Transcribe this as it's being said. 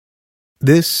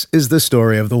This is the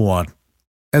story of the one.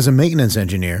 As a maintenance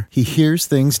engineer, he hears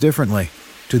things differently.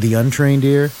 To the untrained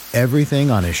ear,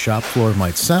 everything on his shop floor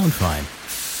might sound fine,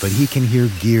 but he can hear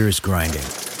gears grinding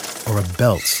or a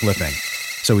belt slipping.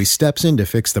 So he steps in to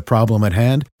fix the problem at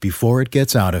hand before it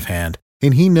gets out of hand.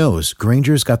 And he knows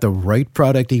Grainger's got the right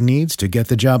product he needs to get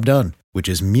the job done, which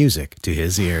is music to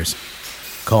his ears.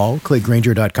 Call, click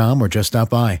Grainger.com, or just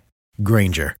stop by.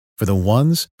 Grainger, for the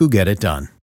ones who get it done.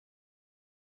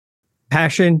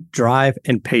 Passion, drive,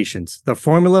 and patience. The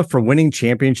formula for winning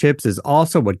championships is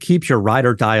also what keeps your ride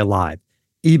or die alive.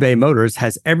 eBay Motors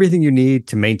has everything you need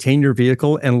to maintain your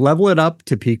vehicle and level it up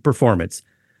to peak performance.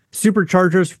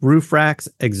 Superchargers, roof racks,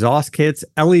 exhaust kits,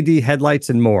 LED headlights,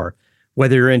 and more.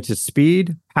 Whether you're into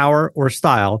speed, power, or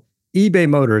style, eBay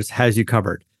Motors has you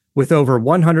covered. With over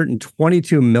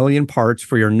 122 million parts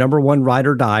for your number one ride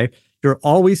or die, you'll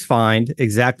always find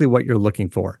exactly what you're looking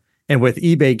for. And with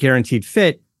eBay Guaranteed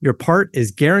Fit, your part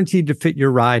is guaranteed to fit your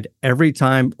ride every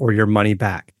time or your money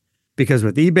back. Because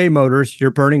with eBay Motors, you're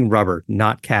burning rubber,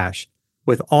 not cash.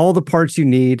 With all the parts you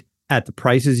need at the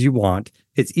prices you want,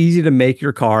 it's easy to make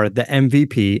your car the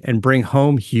MVP and bring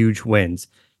home huge wins.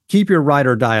 Keep your ride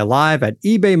or die alive at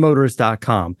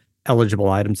ebaymotors.com. Eligible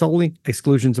items only.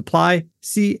 Exclusions apply.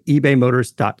 See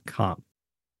ebaymotors.com.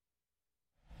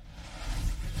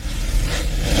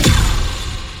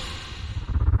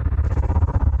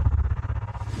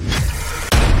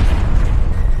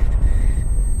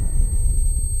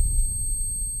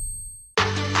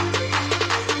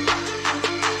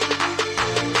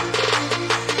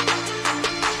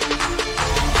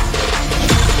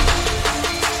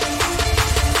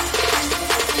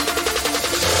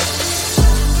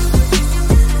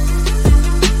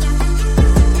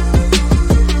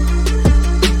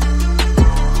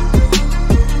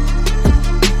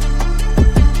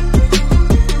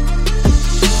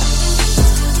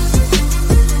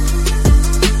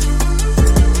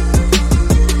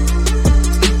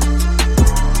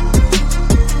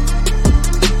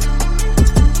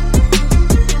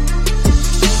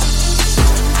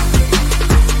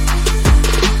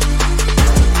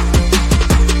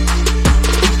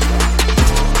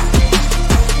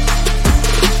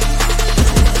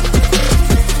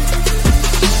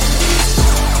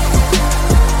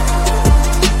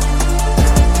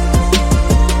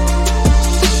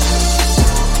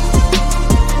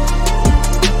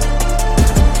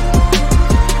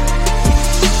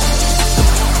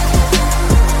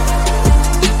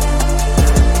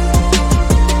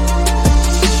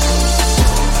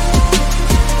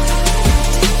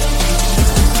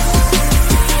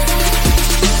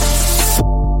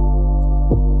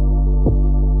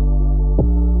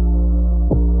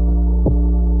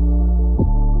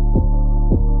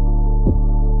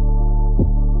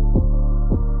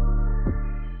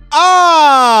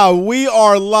 We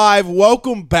are live.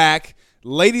 Welcome back,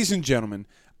 ladies and gentlemen.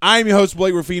 I'm your host,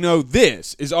 Blake Ruffino.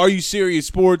 This is Are You Serious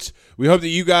Sports. We hope that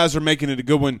you guys are making it a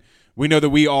good one. We know that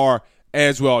we are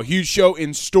as well. Huge show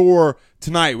in store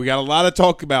tonight. We got a lot to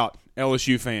talk about,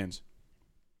 LSU fans.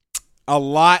 A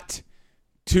lot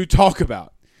to talk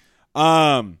about.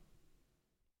 I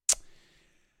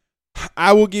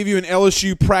will give you an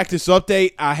LSU practice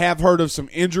update. I have heard of some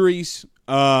injuries.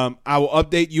 I will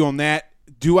update you on that.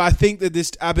 Do I think that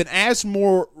this – I've been asked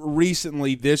more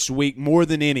recently this week, more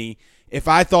than any, if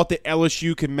I thought that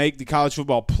LSU can make the college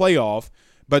football playoff,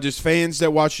 but just fans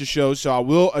that watch the show, so I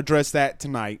will address that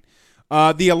tonight.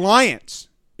 The alliance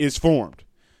is formed.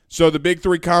 So the big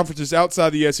three conferences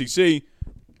outside the SEC,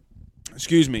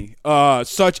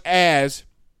 such as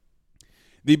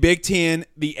the Big Ten,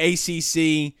 the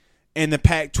ACC, and the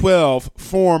Pac-12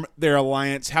 form their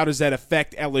alliance. How does that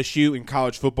affect LSU in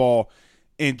college football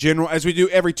in general? As we do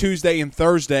every Tuesday and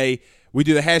Thursday, we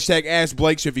do the hashtag Ask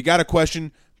Blake. So if you got a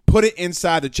question, put it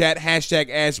inside the chat, hashtag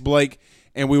Ask Blake,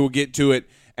 and we will get to it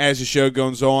as the show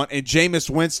goes on. And Jameis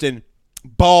Winston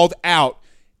balled out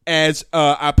as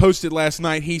I posted last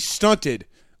night. He stunted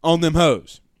on them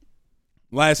hoes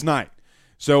last night.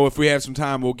 So if we have some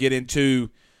time, we'll get into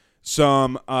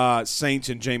some Saints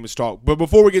and Jameis talk. But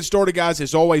before we get started, guys,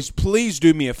 as always, please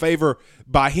do me a favor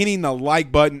by hitting the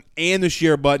like button and the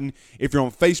share button. If you're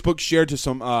on Facebook, share to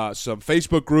some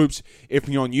Facebook groups. If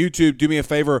you're on YouTube, do me a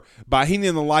favor by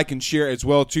hitting the like and share as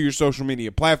well to your social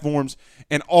media platforms.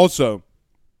 And also,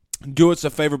 do us a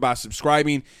favor by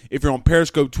subscribing. If you're on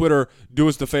Periscope, Twitter, do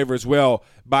us the favor as well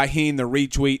by hitting the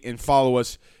retweet and follow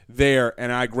us there.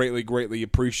 And I greatly, greatly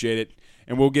appreciate it.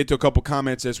 And we'll get to a couple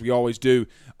comments as we always do.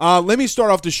 Let me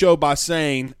start off the show by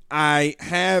saying I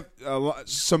have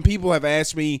some people have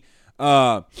asked me.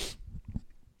 I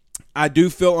do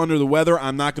feel under the weather.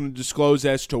 I'm not going to disclose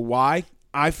as to why.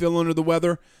 I feel under the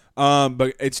weather,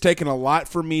 but it's taken a lot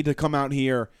for me to come out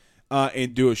here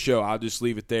and do a show. I'll just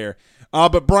leave it there.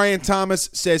 But Brian Thomas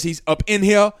says he's up in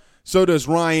here. So does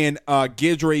Ryan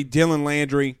Guidry, Dylan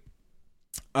Landry,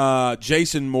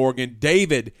 Jason Morgan,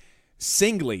 David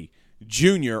Singley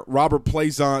Jr., Robert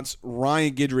Plaisance,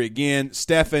 Ryan Guidry again,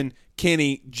 Stefan,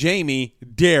 Kenny, Jamie,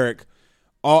 Derek,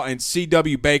 and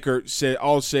C.W. Baker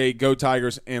all say go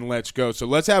Tigers and let's go. So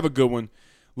let's have a good one.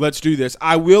 Let's do this.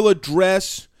 I will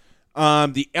address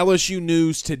the LSU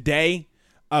news today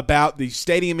about the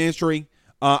stadium injury.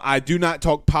 I do not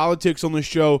talk politics on the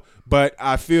show, but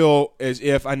I feel as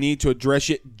if I need to address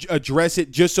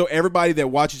it just so everybody that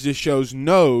watches this show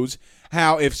knows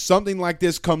how, if something like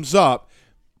this comes up,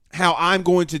 how I'm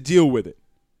going to deal with it.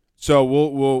 So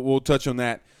we'll touch on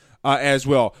that as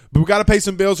well. But we got to pay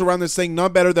some bills around this thing.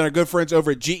 None better than our good friends over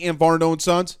at GM Varnado &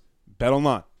 Sons.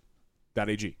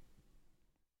 BetOnline.ag.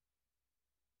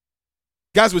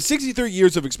 Guys, with 63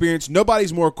 years of experience,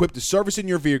 nobody's more equipped to service in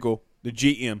your vehicle than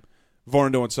GM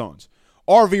Varnado & Sons.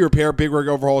 RV repair, big rig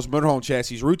overhauls, motorhome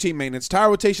chassis, routine maintenance, tire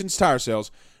rotations, tire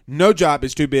sales. No job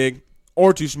is too big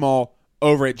or too small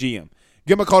over at GM.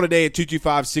 Give them a call today at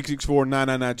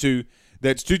 225-664-9992.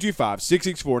 That's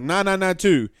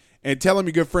 225-664-9992. And tell them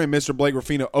your good friend, Mr. Blake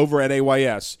Ruffino, over at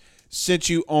AYS, sent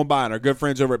you on by. And our good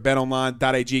friends over at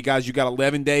betonline.ag. Guys, you got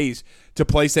 11 days to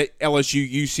place that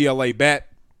LSU-UCLA bet.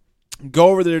 Go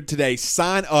over there today.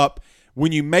 Sign up.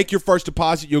 When you make your first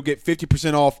deposit, you'll get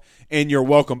 50% off and your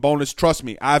welcome bonus. Trust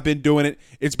me, I've been doing it.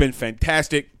 It's been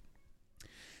fantastic.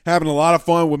 Having a lot of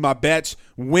fun with my bets.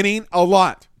 Winning a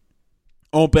lot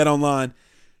on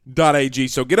betonline.ag.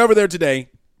 So get over there today.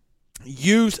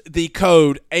 Use the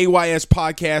code AYS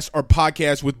Podcast or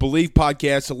Podcast with Believe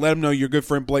Podcast to let them know your good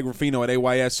friend Blake Ruffino at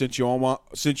AYS sent you on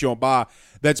by.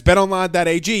 That's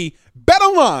betonline.ag.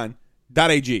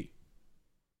 Betonline.ag.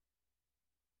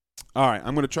 All right,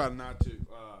 I'm going to try to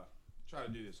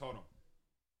do this. Hold on.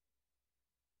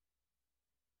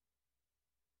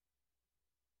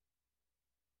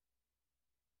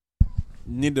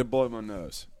 Need to blow my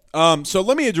nose. So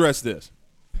let me address this.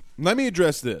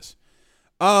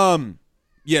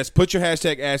 Yes, put your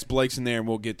hashtag Ask Blakes in there and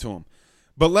we'll get to them.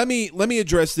 But let me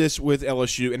address this with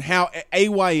LSU and how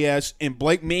AYS and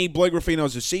Blake Ruffino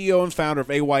as the CEO and founder of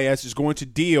AYS is going to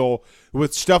deal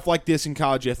with stuff like this in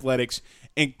college athletics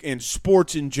and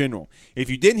sports in general. If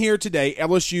you didn't hear today,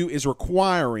 LSU is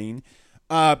requiring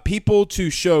people to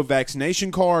show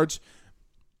vaccination cards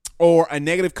or a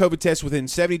negative COVID test within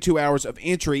 72 hours of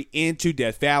entry into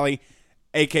Death Valley,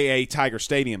 a.k.a. Tiger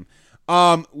Stadium.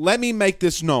 Let me make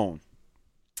this known,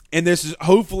 and this is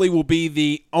hopefully will be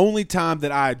the only time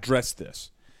that I address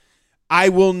this. I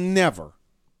will never,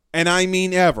 and I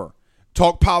mean ever,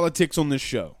 talk politics on this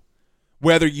show.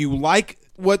 Whether you like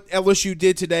what LSU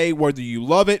did today, whether you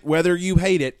love it, whether you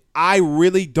hate it, I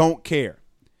really don't care,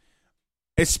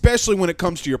 especially when it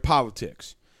comes to your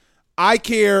politics. I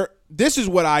care. This is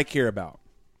what I care about.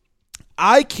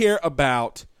 I care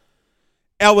about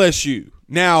LSU.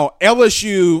 Now,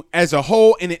 LSU as a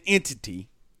whole and an entity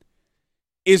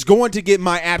is going to get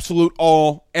my absolute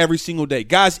all every single day.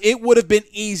 Guys, it would have been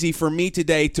easy for me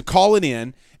today to call it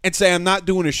in and say I'm not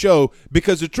doing a show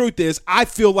because the truth is I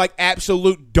feel like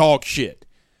absolute dog shit.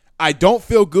 I don't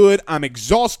feel good. I'm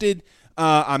exhausted.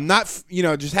 I'm not,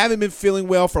 just haven't been feeling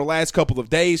well for the last couple of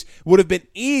days. Would have been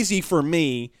easy for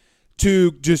me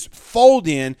to just fold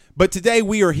in, but today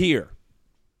we are here.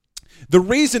 The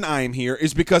reason I am here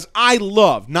is because I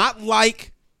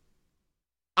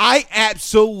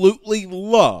absolutely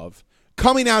love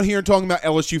coming out here and talking about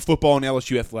LSU football and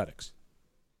LSU athletics.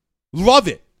 Love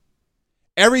it.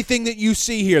 Everything that you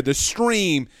see here, the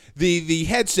stream, the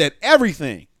headset,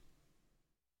 everything.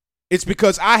 It's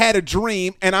because I had a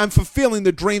dream and I'm fulfilling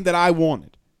the dream that I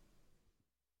wanted.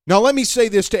 Now let me say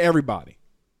this to everybody.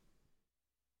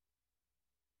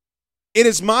 It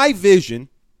is my vision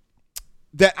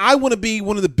that I want to be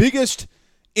one of the biggest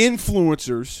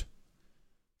influencers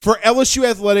for LSU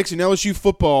athletics and LSU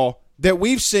football that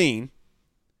we've seen,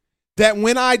 that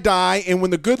when I die and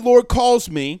when the good Lord calls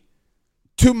me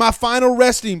to my final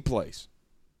resting place,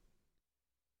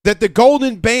 that the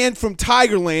golden band from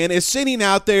Tigerland is sitting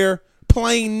out there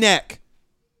playing neck,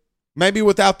 maybe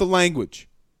without the language.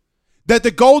 That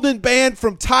the golden band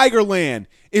from Tigerland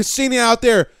is sitting out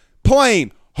there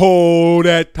playing Hold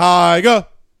That Tiger.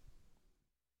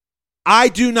 I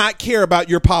do not care about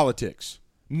your politics,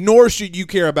 nor should you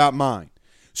care about mine.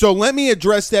 So let me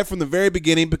address that from the very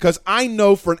beginning because I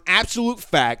know for an absolute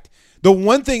fact The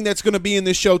one thing that's going to be in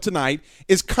this show tonight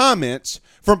is comments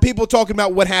from people talking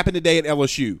about what happened today at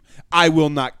LSU. I will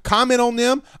not comment on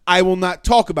them. I will not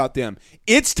talk about them.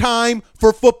 It's time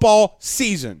for football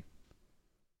season.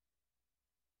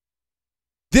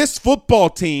 This football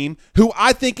team, who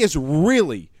I think is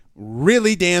really,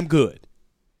 really damn good,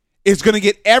 is going to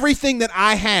get everything that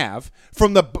I have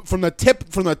from the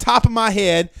top of my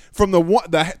head, from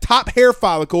the top hair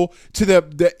follicle to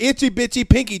the itchy bitchy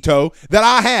pinky toe that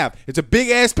I have. It's a big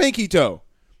ass pinky toe.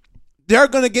 They're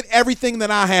going to get everything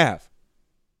that I have.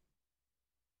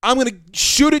 I'm going to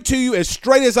shoot it to you as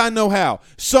straight as I know how.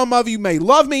 Some of you may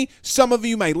love me. Some of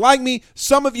you may like me.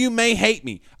 Some of you may hate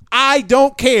me. I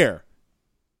don't care.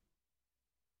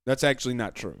 That's actually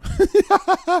not true.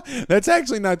 That's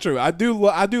actually not true. I do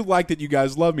like that you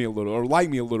guys love me a little or like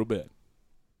me a little bit.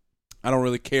 I don't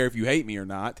really care if you hate me or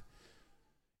not.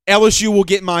 LSU will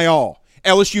get my all.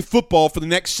 LSU football for the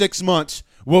next 6 months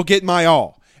will get my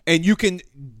all. And you can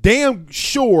damn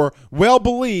sure well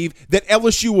believe that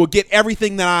LSU will get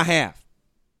everything that I have.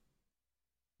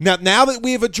 Now that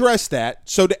we have addressed that,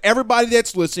 so to everybody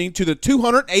that's listening, to the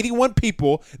 281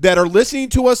 people that are listening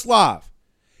to us live,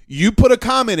 you put a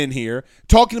comment in here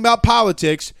talking about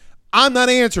politics, I'm not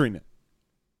answering it.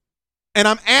 And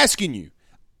I'm asking you,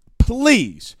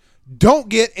 please don't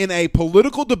get in a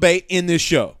political debate in this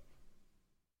show.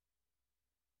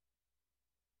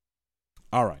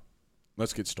 All right,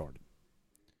 let's get started.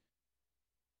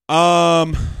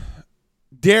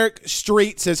 Derek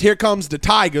Street says, here comes the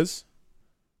Tigers.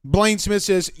 Blaine Smith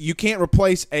says, you can't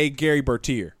replace a Gary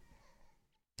Bertier.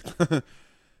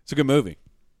 It's a good movie.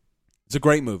 It's a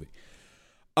great movie.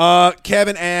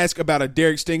 Kevin asked about a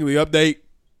Derek Stingley update.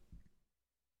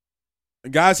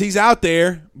 Guys, he's out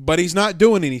there, but he's not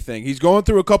doing anything. He's going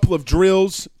through a couple of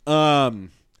drills. Look,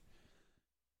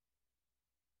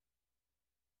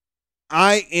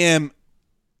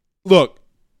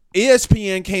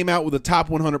 ESPN came out with the top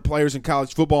 100 players in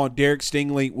college football, and Derek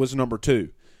Stingley was number 2.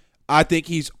 I think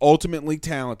he's ultimately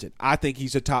talented. I think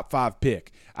he's a top 5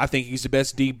 pick. I think he's the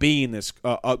best DB in this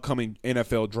upcoming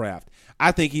NFL draft.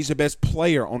 I think he's the best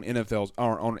player on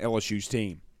on LSU's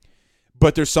team.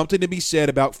 But there's something to be said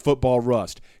about football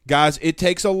rust. Guys, it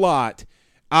takes a lot.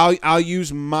 I'll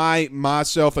use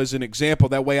myself as an example.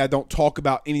 That way I don't talk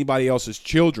about anybody else's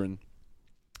children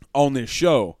on this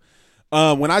show.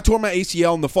 When I tore my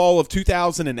ACL in the fall of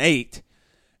 2008,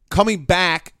 coming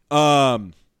back,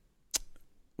 it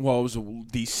was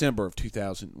December of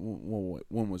 2000.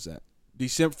 When was that?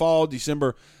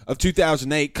 December of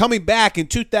 2008. Coming back in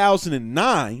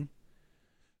 2009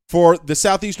 for the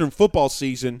Southeastern football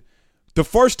season, the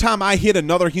first time I hit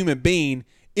another human being,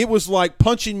 it was like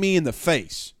punching me in the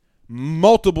face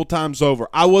multiple times over.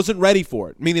 I wasn't ready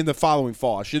for it, meaning the following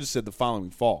fall. I should have said the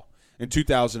following fall in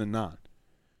 2009.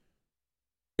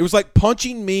 It was like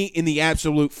punching me in the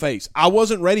absolute face. I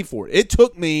wasn't ready for it. It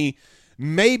took me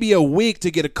maybe a week to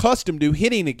get accustomed to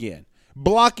hitting again,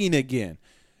 blocking again.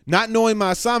 Not knowing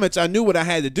my assignments, I knew what I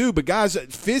had to do, but guys,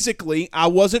 physically, I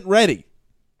wasn't ready.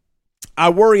 I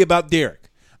worry about Derek.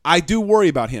 I do worry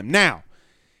about him. Now,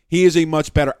 he is a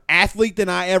much better athlete than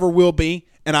I ever will be,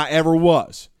 and I ever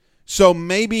was. So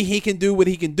maybe he can do what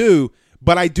he can do,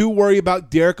 but I do worry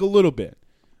about Derek a little bit.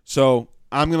 So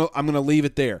I'm gonna leave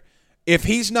it there. If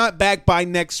he's not back by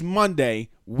next Monday,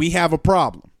 we have a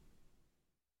problem.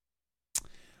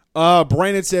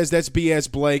 Brandon says that's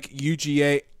BS, Blake.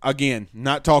 UGA, again,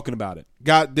 not talking about it.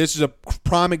 God, this is a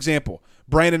prime example.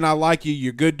 Brandon, I like you.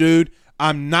 You're a good dude.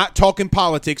 I'm not talking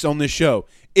politics on this show.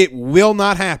 It will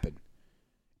not happen.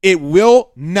 It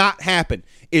will not happen.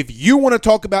 If you want to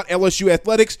talk about LSU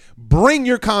athletics, bring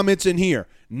your comments in here.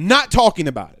 Not talking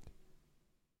about it.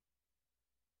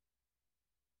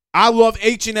 I love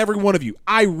each and every one of you.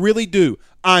 I really do.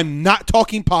 I'm not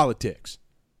talking politics.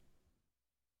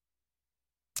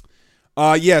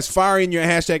 Yes, fire in your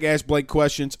hashtag Ask Blake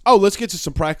questions. Oh, let's get to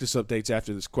some practice updates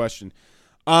after this question.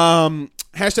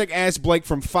 Hashtag Ask Blake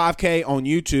from 5K on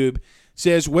YouTube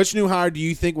says, which new hire do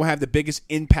you think will have the biggest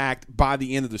impact by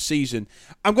the end of the season?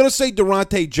 I'm going to say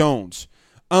Durante Jones.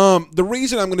 The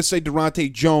reason I'm going to say Durante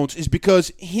Jones is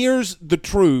because here's the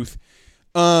truth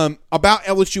about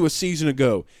LSU a season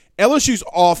ago. LSU's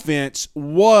offense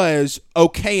was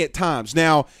okay at times.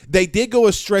 Now, they did go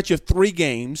a stretch of 3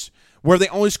 games where they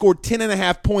only scored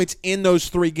 10.5 points in those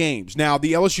 3 games. Now,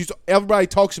 everybody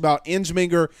talks about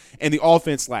Ensminger and the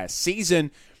offense last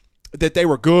season, that they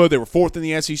were good. They were 4th in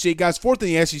the SEC. Guys, 4th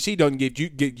in the SEC doesn't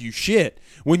get you shit.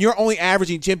 When you're only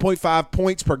averaging 10.5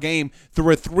 points per game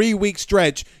through a 3-week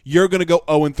stretch, you're going to go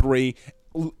 0-3.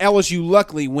 LSU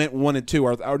luckily went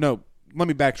 1-2. Or no, let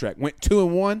me backtrack. Went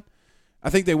 2-1. I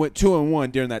think they went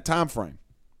 2-1 during that time frame.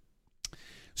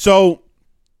 So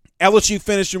LSU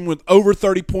finishing with over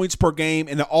 30 points per game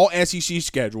in the all-SEC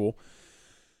schedule.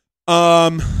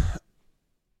 I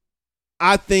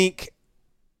think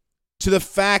to the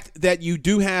fact that you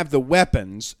do have the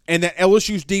weapons and that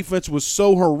LSU's defense was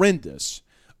so horrendous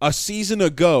a season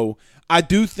ago, I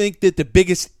do think that the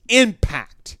biggest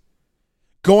impact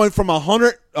going from a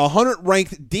 100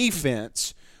 ranked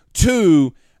defense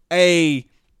to a,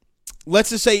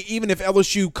 let's just say, even if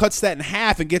LSU cuts that in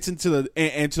half and gets into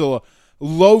the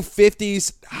low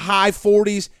 50s, high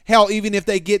 40s, hell, even if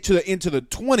they get into the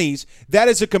 20s, that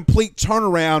is a complete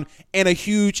turnaround and a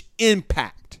huge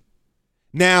impact.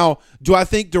 Now, do I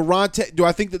think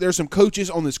that there's some coaches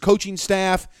on this coaching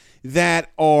staff that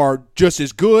are just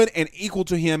as good and equal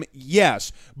to him?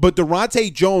 Yes. But Durante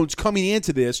Jones coming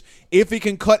into this, if he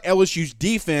can cut LSU's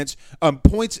defense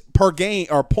points per game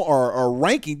or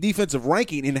ranking, defensive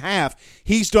ranking in half,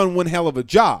 he's done one hell of a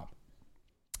job.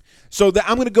 So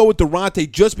I'm going to go with Durante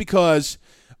just because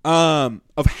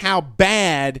of how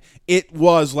bad it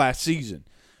was last season.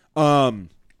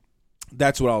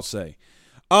 That's what I'll say.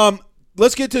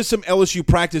 Let's get to some LSU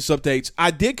practice updates.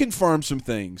 I did confirm some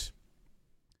things.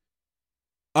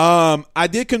 A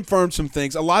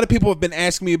lot of people have been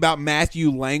asking me about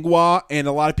Matthew Langlois, and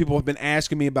a lot of people have been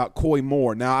asking me about Coy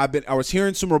Moore. Now, I was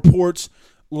hearing some reports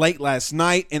late last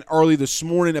night and early this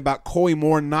morning about Coy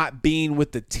Moore not being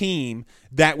with the team.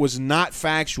 That was not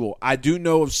factual. I do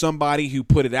know of somebody who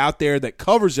put it out there that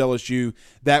covers LSU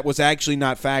that was actually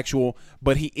not factual,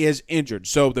 but he is injured.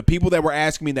 So the people that were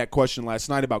asking me that question last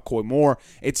night about Coy Moore,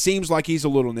 it seems like he's a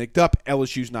little nicked up.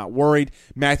 LSU's not worried.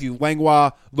 Matthew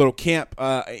Langlois, little camp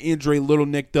injury, little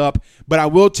nicked up. But I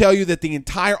will tell you that the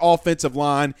entire offensive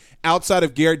line outside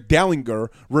of Garrett Dellinger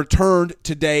returned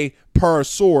today per a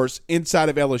source inside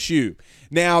of LSU.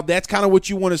 Now, that's kind of what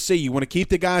you want to see. You want to keep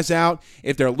the guys out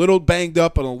if they're a little banged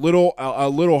up and a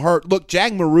little hurt. Look,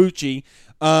 Jack Marucci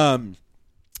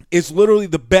is literally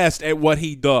the best at what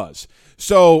he does.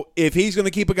 So if he's going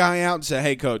to keep a guy out and say,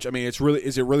 hey, coach, I mean,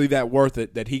 is it really that worth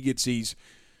it that he gets these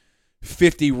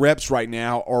 50 reps right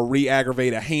now or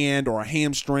re-aggravate a hand or a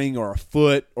hamstring or a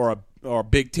foot or a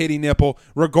big titty nipple?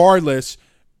 Regardless,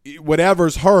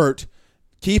 whatever's hurt,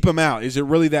 keep him out. Is it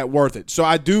really that worth it? So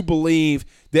I do believe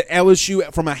that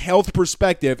LSU, from a health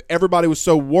perspective, everybody was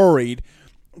so worried.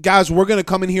 Guys, we're going to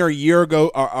come in here a year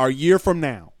from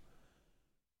now.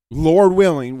 Lord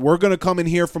willing, we're going to come in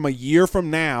here from a year from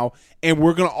now, and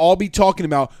we're going to all be talking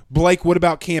about, Blake, what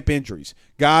about camp injuries?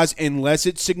 Guys, unless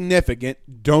it's significant,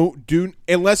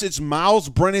 unless it's Miles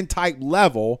Brennan type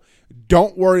level,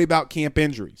 don't worry about camp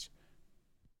injuries.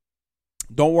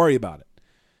 Don't worry about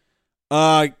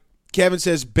it. Kevin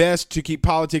says best to keep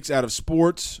politics out of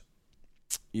sports.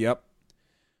 Yep.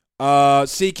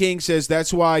 C. King says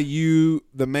that's why you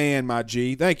the man, my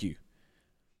G. Thank you.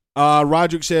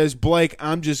 Roderick says, Blake,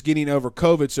 I'm just getting over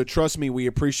COVID, so trust me, we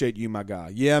appreciate you, my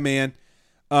guy. Yeah, man.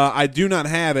 I do not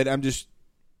have it. I'm just,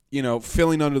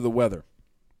 feeling under the weather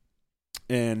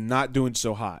and not doing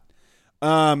so hot.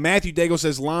 Matthew Daigle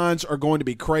says lines are going to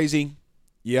be crazy.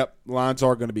 Yep, lines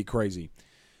are going to be crazy.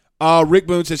 Rick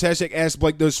Boone says, #ask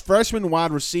Blake, those freshman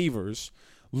wide receivers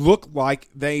look like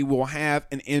they will have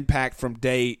an impact from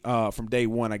day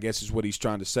one, I guess is what he's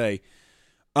trying to say.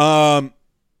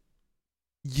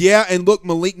 Yeah, and look,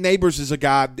 Malik Neighbors is a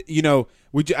guy,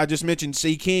 I just mentioned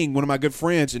C. King, one of my good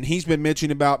friends, and he's been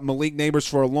mentioning about Malik Neighbors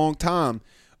for a long time,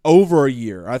 over a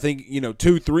year. I think,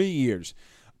 2-3 years.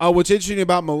 What's interesting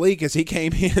about Malik is he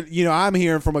came in, I'm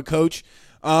hearing from a coach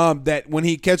that when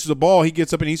he catches the ball, he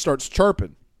gets up and he starts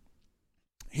chirping.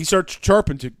 He starts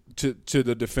chirping to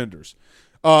the defenders.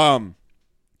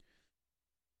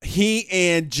 He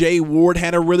and Jay Ward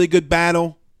had a really good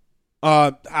battle.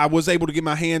 I was able to get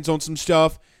my hands on some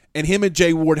stuff, and him and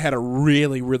Jay Ward had a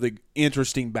really, really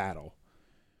interesting battle.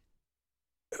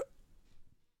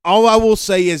 All I will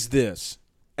say is this,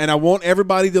 and I want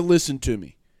everybody to listen to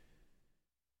me.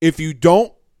 If you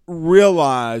don't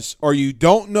realize or you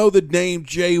don't know the name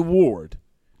Jay Ward,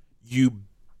 you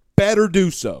better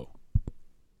do so.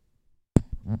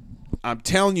 I'm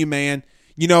telling you, man.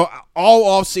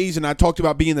 All offseason I talked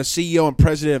about being the CEO and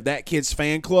president of That Kid's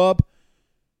fan club.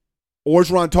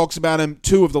 Orgeron talks about him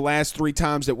 2 of the last 3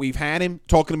 times that we've had him,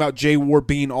 talking about Jay Ward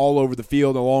being all over the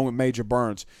field along with Major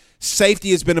Burns. Safety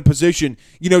has been a position.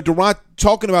 Durant,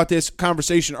 talking about this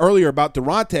conversation earlier about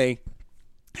Durante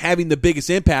having the biggest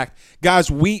impact.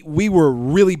 Guys, we were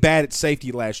really bad at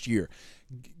safety last year.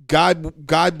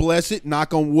 God bless it,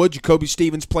 knock on wood, Jacoby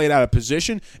Stevens played out of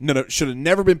position. No, should have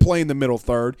never been playing the middle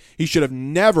third. He should have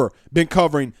never been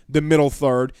covering the middle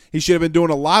third. He should have been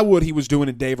doing a lot of what he was doing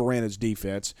in Dave Aranda's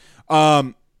defense.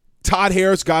 Todd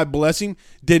Harris, God bless him,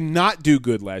 did not do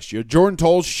good last year. Jordan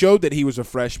Tolles showed that he was a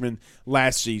freshman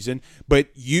last season, but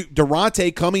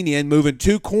Durante coming in, moving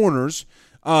two corners.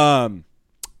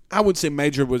 I wouldn't say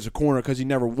Major was a corner because he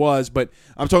never was, but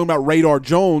I'm talking about Radar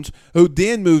Jones, who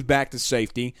then moved back to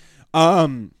safety.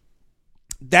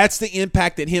 That's the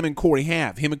impact that him and Corey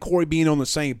have. Him and Corey being on the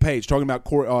same page, talking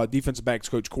about defensive backs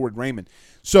coach Corey Raymond.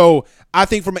 So I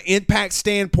think from an impact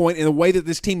standpoint and the way that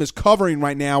this team is covering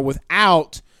right now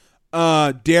without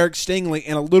Derek Stingley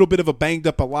and a little bit of a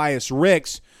banged-up Elias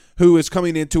Ricks, who is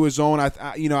coming into his own.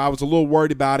 I was a little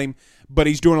worried about him, but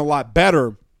he's doing a lot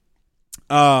better.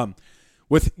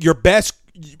 With your best,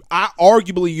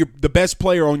 arguably you're the best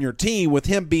player on your team, with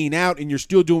him being out and you're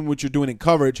still doing what you're doing in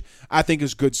coverage, I think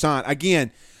is a good sign.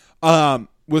 Again,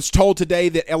 was told today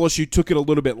that LSU took it a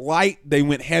little bit light. They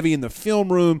went heavy in the film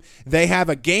room. They have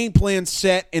a game plan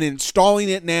set and installing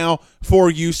it now for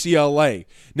UCLA.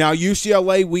 Now,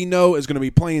 UCLA, we know, is going to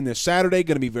be playing this Saturday,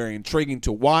 going to be very intriguing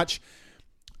to watch.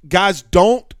 Guys,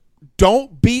 don't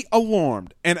be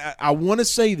alarmed. And I want to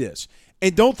say this.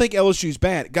 And don't think LSU's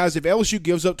bad. Guys, if LSU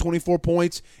gives up 24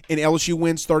 points and LSU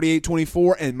wins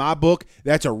 38-24, in my book,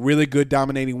 that's a really good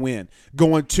dominating win.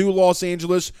 Going to Los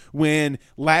Angeles when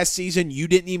last season you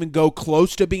didn't even go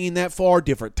close to being that far,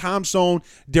 different time zone,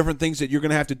 different things that you're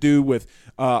going to have to do with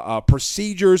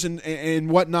procedures and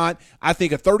whatnot. I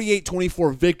think a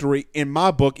 38-24 victory in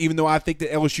my book, even though I think that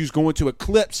LSU's going to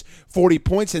eclipse 40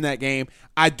 points in that game,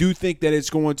 I do think that it's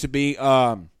going to be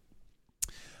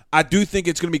I do think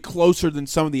it's going to be closer than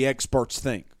some of the experts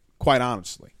think, quite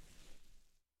honestly.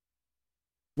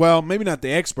 Well, maybe not the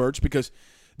experts, because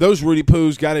those Rudy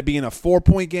Poos got to be in a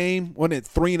 4-point game. Wasn't it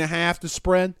 3.5 to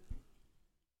spread?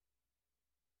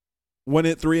 Wasn't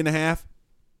it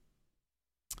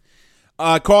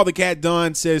 3.5? Carl the Cat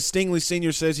Dunn says Stingley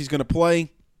Sr. says he's going to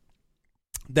play.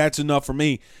 That's enough for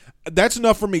me. That's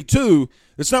enough for me, too.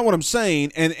 That's not what I'm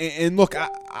saying. And look,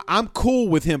 I'm cool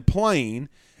with him playing.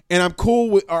 And I'm cool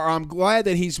with, or I'm glad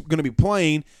that he's going to be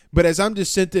playing. But as I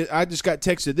just got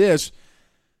texted this.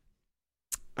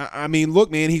 I mean,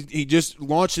 look, man, he just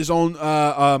launched his own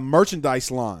merchandise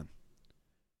line.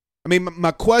 I mean,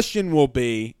 my question will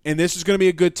be, and this is going to be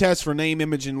a good test for name,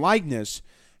 image, and likeness.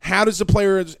 How does the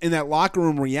players in that locker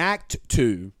room react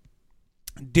to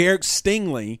Derek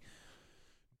Stingley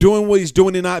doing what he's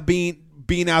doing and not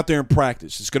being out there in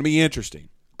practice? It's going to be interesting.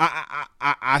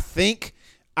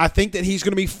 I think that he's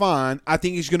going to be fine. I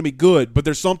think he's going to be good. But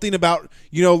there's something about,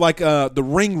 like the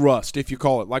ring rust, if you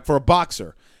call it, like for a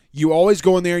boxer. You always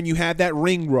go in there and you have that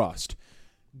ring rust.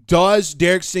 Does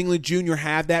Derek Stingley Jr.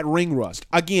 have that ring rust?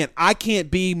 Again, I can't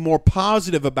be more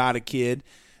positive about a kid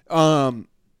than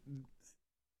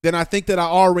I think that I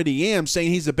already am,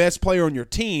 saying he's the best player on your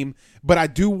team, but I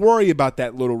do worry about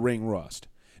that little ring rust.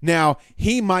 Now,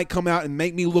 he might come out and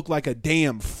make me look like a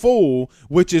damn fool,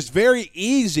 which is very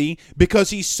easy because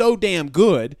he's so damn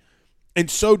good and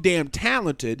so damn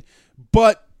talented.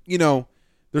 But,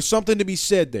 there's something to be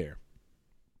said there.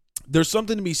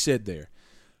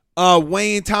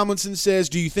 Wayne Tomlinson says,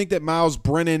 do you think that Miles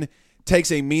Brennan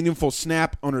takes a meaningful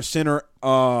snap under center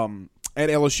at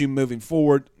LSU moving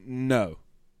forward? No.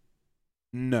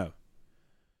 To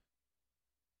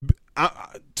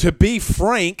be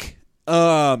frank,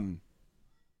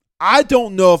 I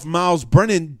don't know if Miles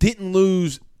Brennan didn't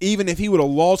lose, even if he would have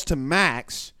lost to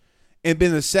Max and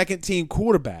been the second-team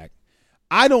quarterback.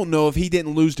 I don't know if he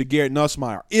didn't lose to Garrett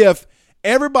Nussmeier. If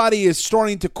everybody is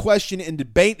starting to question and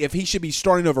debate if he should be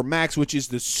starting over Max, which is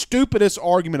the stupidest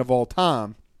argument of all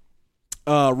time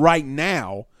right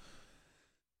now,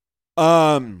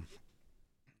 at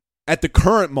the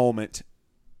current moment,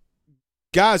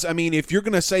 guys, I mean, if you're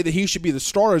going to say that he should be the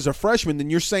starter as a freshman, then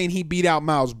you're saying he beat out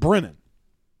Miles Brennan.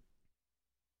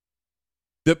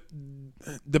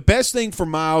 The best thing for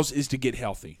Miles is to get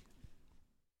healthy.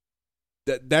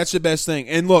 That's the best thing.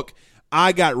 And look,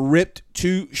 I got ripped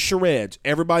to shreds.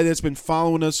 Everybody that's been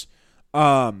following us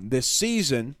following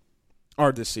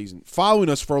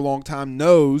us for a long time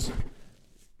knows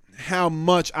how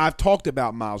much I've talked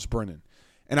about Miles Brennan.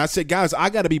 And I said, guys,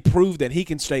 I got to be proved that he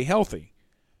can stay healthy.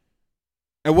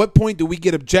 At what point do we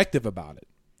get objective about it?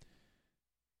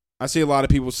 I see a lot of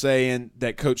people saying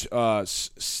that Coach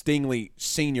Stingley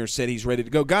Sr. said he's ready to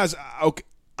go. Guys, okay,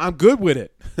 I'm good with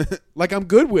it. I'm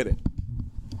good with it.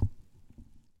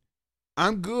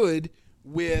 I'm good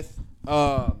with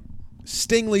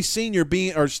Stingley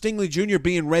Jr.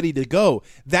 being ready to go.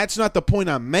 That's not the point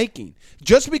I'm making.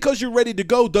 Just because you're ready to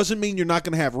go doesn't mean you're not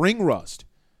going to have ring rust.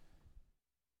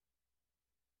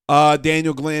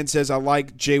 Daniel Glenn says, I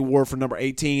like Jay Ward for number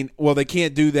 18. Well, they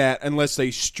can't do that unless they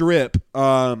strip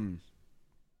Damone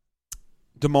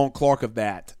Clark of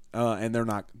that, and they're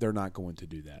not going to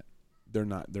do that. They're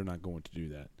not going to do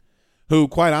that. Who,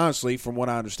 quite honestly, from what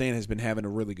I understand, has been having a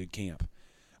really good camp.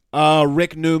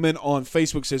 Rick Newman on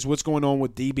Facebook says, what's going on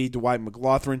with DB Dwight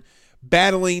McLaughlin?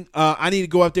 Battling. I need to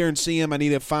go out there and see him. I need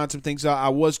to find some things out. I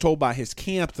was told by his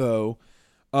camp, though,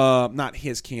 not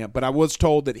his camp, but I was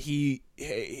told that he's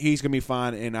going to be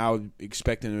fine, and I would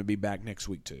expect him to be back next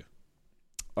week, too,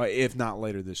 if not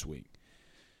later this week.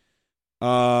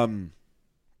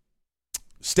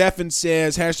 Stefan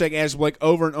says, hashtag Ask Blake,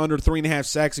 over and under 3.5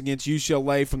 sacks against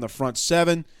UCLA from the front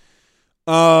seven.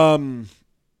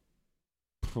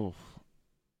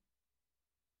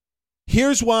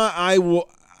 Here's what I'm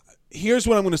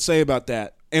going to say about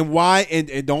that, and why,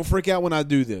 and don't freak out when I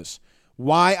do this,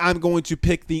 why I'm going to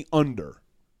pick the under.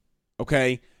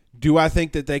 Okay? Do I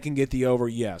think that they can get the over?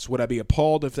 Yes. Would I be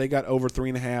appalled if they got over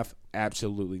 3.5?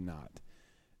 Absolutely not.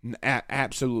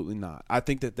 Absolutely not. I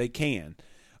think that they can.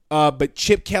 But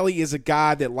Chip Kelly is a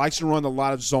guy that likes to run a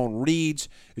lot of zone reads.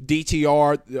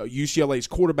 DTR, UCLA's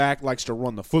quarterback, likes to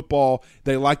run the football.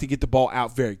 They like to get the ball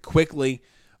out very quickly.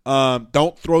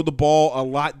 Don't throw the ball a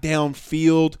lot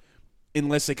downfield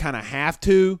unless they kind of have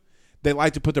to. They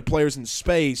like to put their players in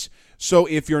space. So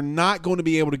if you're not going to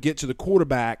be able to get to the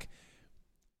quarterback,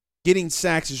 getting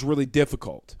sacks is really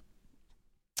difficult.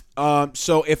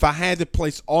 So if I had to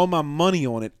place all my money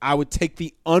on it, I would take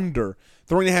the under.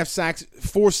 3.5 sacks,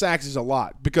 4 sacks is a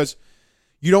lot because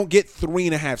you don't get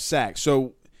 3.5 sacks.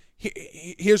 So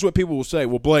here's what people will say.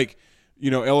 Well, Blake,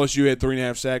 LSU had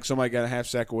 3.5 sacks. Somebody got a half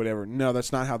sack or whatever. No,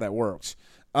 that's not how that works.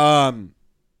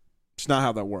 It's not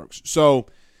how that works. So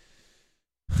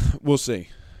we'll see.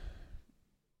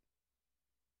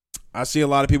 I see a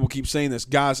lot of people keep saying this.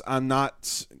 Guys, I don't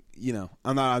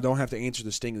have to answer the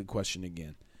Stingley question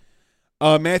again.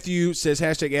 Matthew says,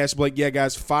 hashtag Ask Blake. Yeah,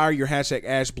 guys, fire your hashtag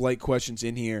Ask Blake questions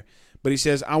in here. But he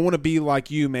says, I want to be like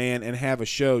you, man, and have a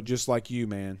show just like you,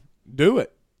 man. Do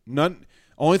it.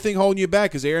 Only thing holding you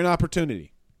back is air and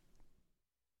opportunity.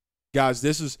 Guys,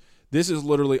 this is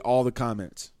literally all the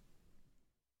comments.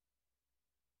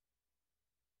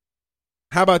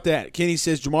 How about that? Kenny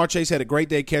says, Jamar Chase had a great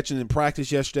day catching in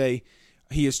practice yesterday.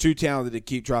 He is too talented to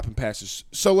keep dropping passes.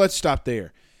 So let's stop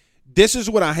there. This is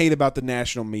what I hate about the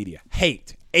national media.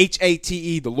 Hate.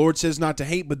 H-A-T-E. The Lord says not to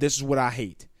hate, but this is what I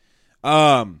hate.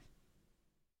 Let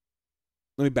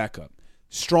me back up.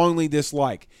 Strongly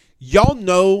dislike. Y'all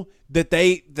know that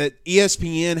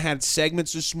ESPN had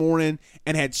segments this morning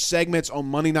and had segments on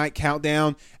Monday Night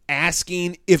Countdown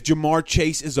asking if Jamar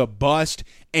Chase is a bust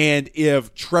and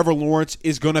if Trevor Lawrence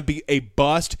is going to be a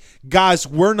bust. Guys,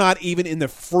 we're not even in the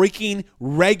freaking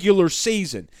regular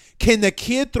season. Can the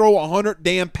kid throw 100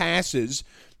 damn passes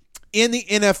in the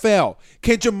NFL?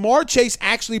 Can Jamar Chase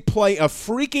actually play a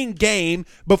freaking game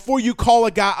before you call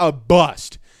a guy a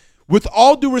bust? With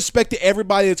all due respect to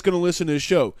everybody that's going to listen to the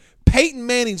show, Peyton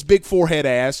Manning's big forehead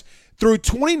ass threw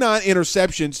 29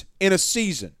 interceptions in a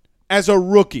season as a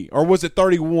rookie, or was it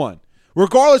 31?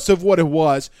 Regardless of what it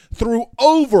was, threw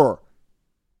over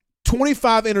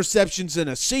 25 interceptions in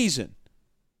a season.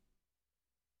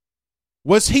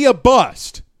 Was he a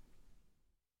bust?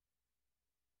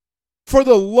 For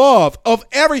the love of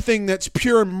everything that's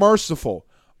pure and merciful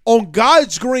on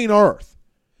God's green earth,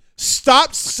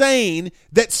 stop saying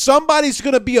that somebody's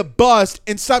going to be a bust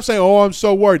and stop saying, oh, I'm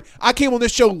so worried. I came on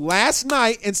this show last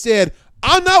night and said,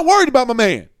 I'm not worried about my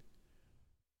man.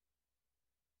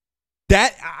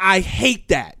 I hate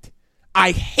that.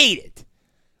 I hate it.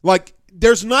 Like,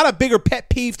 there's not a bigger pet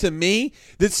peeve to me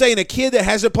than saying a kid that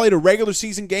hasn't played a regular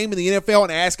season game in the NFL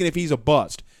and asking if he's a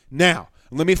bust. Now,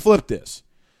 let me flip this.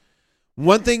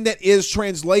 One thing that is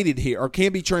translated here, or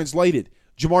can be translated,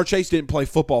 Jamar Chase didn't play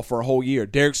football for a whole year.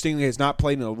 Derek Stingley has not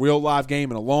played in a real live game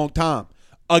in a long time.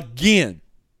 Again.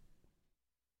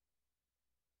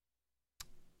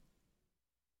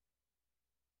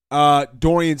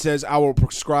 Dorian says, I will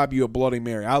prescribe you a Bloody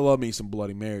Mary. I love me some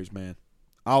Bloody Marys, man.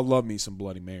 I'll love me some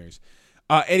Bloody Marys.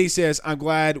 Eddie says, I'm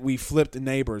glad we flipped the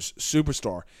Neighbors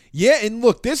superstar. Yeah, and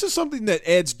look, this is something that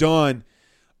Ed's done.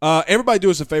 Everybody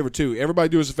do us a favor, too. Everybody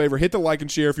do us a favor. Hit the like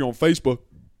and share if you're on Facebook.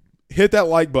 Hit that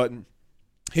like button.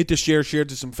 Hit the share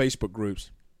to some Facebook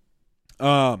groups.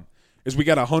 As we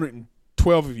got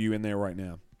 112 of you in there right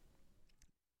now.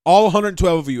 All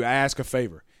 112 of you, I ask a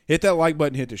favor. Hit that like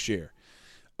button, hit the share.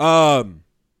 Ed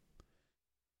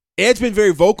Ed's been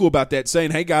very vocal about that,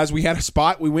 saying, hey, guys, we had a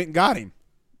spot. We went and got him.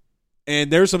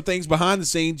 And there's some things behind the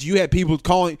scenes. You had people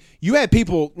calling.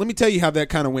 Let me tell you how that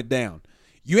kind of went down.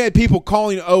 You had people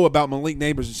calling about Malik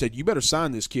Neighbors and said, you better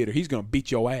sign this kid or he's going to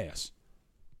beat your ass.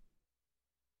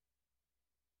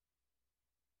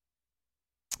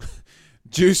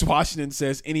 Juice Washington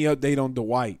says, any update on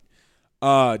Dwight?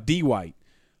 D. White.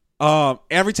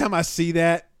 Every time I see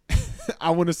that,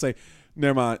 I want to say,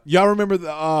 never mind. Y'all remember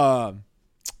the All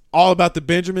About the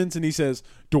Benjamins? And he says,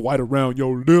 Dwight around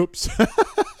your lips.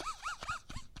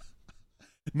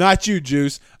 Not you,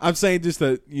 Juice. I'm saying just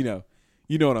that, you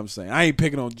know what I'm saying. I ain't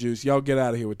picking on Juice. Y'all get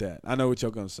out of here with that. I know what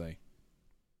y'all going to say.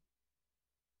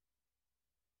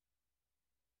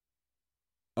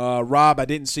 Rob, I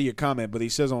didn't see your comment, but he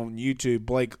says on YouTube,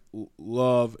 Blake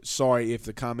Love, sorry if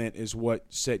the comment is what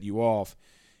set you off.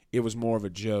 It was more of a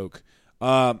joke.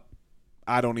 I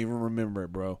don't even remember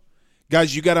it, bro.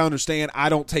 Guys, you got to understand, I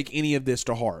don't take any of this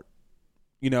to heart.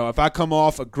 If I come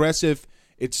off aggressive,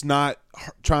 it's not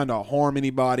trying to harm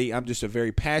anybody. I'm just a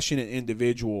very passionate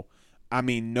individual. I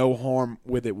mean, no harm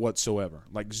with it whatsoever.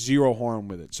 Like, zero harm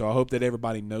with it. So I hope that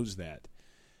everybody knows that.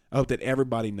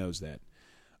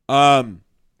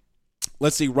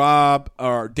 Let's see.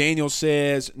 Daniel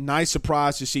says, nice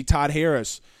surprise to see Todd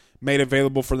Harris made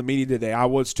available for the media today. I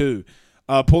was too.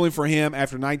 Pulling for him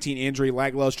after 19 injury,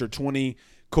 lackluster 20.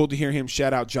 Cool to hear him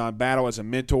shout out John Battle as a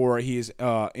mentor. He is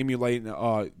emulating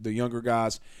the younger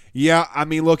guys. Yeah, I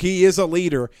mean, look, he is a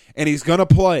leader, and he's going to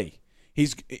play.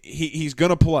 He's going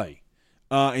to play,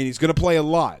 and he's going to play a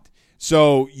lot.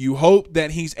 So you hope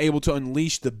that he's able to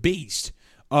unleash the beast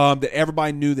that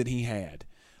everybody knew that he had.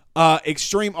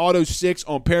 Extreme Auto 6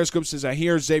 on Periscope says, I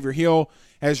hear Xavier Hill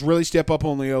has really stepped up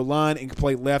on the O-line and can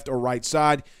play left or right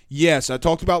side. Yes, I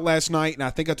talked about last night, and I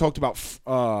think I talked about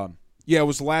it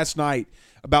was last night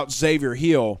about Xavier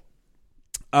Hill.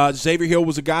 Xavier Hill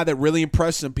was a guy that really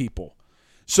impressed some people.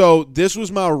 So this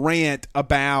was my rant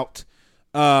about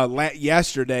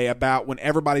yesterday about when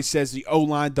everybody says the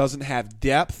O-line doesn't have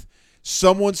depth.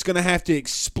 Someone's going to have to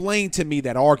explain to me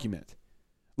that argument.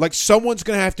 Like, someone's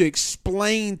going to have to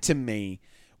explain to me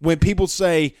when people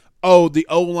say, oh, the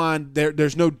O-line,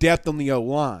 there's no depth on the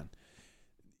O-line.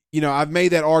 I've made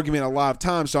that argument a lot of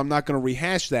times, so I'm not going to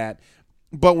rehash that.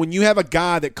 But when you have a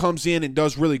guy that comes in and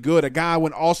does really good, a guy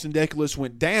when Austin Deculus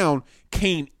went down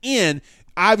came in,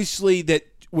 obviously that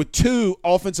with two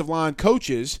offensive line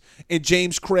coaches and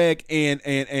James Craig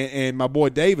and my boy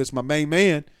Davis, my main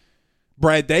man,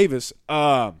 Brad Davis,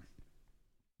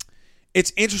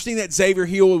 it's interesting that Xavier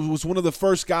Hill was one of the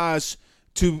first guys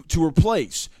to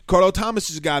replace. Carlo Thomas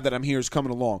is a guy that I'm here is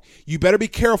coming along. You better be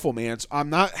careful, man. So I'm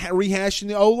not rehashing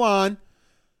the O-line.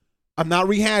 I'm not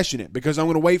rehashing it because I'm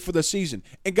going to wait for the season.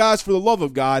 And, guys, for the love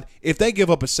of God, if they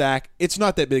give up a sack, it's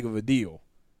not that big of a deal.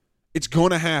 It's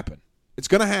going to happen. It's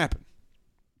going to happen.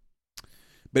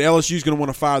 But LSU's going to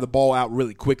want to fire the ball out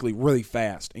really quickly, really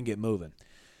fast, and get moving.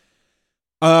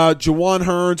 Jawan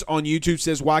Hearns on YouTube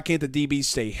says, why can't the DBs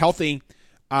stay healthy?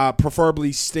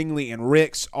 Preferably Stingley and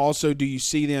Ricks. Also, do you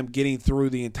see them getting through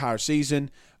the entire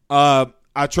season? I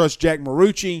trust Jack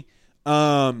Marucci.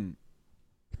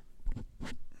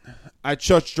 I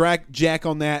trust Jack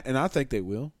on that, and I think they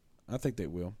will.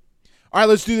 All right,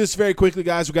 let's do this very quickly,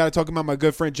 guys. We got to talk about my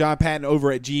good friend John Patton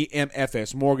over at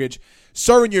GMFS Mortgage,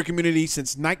 serving your community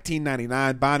since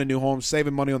 1999, buying a new home,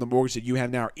 saving money on the mortgage that you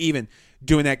have now, or even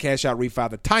doing that cash-out refi.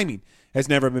 The timing has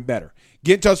never been better.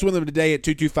 Get in touch with them today at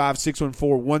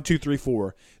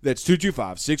 225-614-1234. That's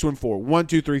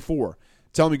 225-614-1234.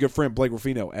 Tell them your good friend Blake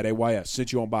Ruffino at AYS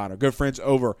sent you on by. Our good friends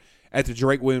over at the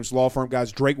Drake Williams Law Firm,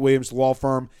 guys.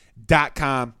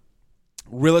 DrakeWilliamsLawFirm.com.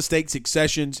 Real estate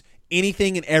successions,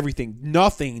 anything and everything.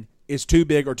 Nothing is too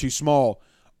big or too small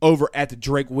over at the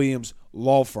Drake Williams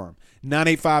Law Firm.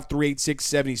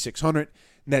 985-386-7600.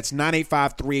 That's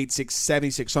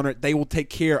 985-386-7600. They will take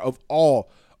care of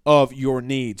all of your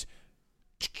needs.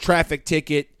 Traffic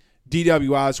ticket,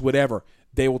 DWIs, whatever.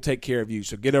 They will take care of you.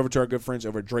 So get over to our good friends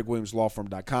over at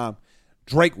DrakeWilliamsLawFirm.com.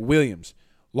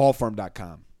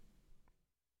 DrakeWilliamsLawFirm.com.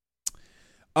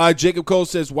 Jacob Cole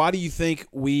says, who do you think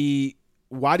would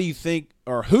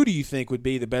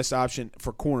be the best option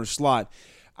for corner slot?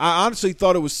 I honestly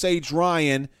thought it was Sage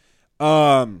Ryan,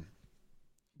 but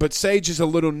Sage is a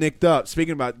little nicked up.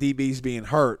 Speaking about DBs being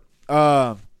hurt,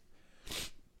 I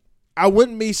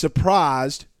wouldn't be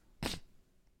surprised.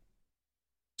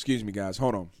 Excuse me, guys.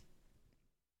 Hold on.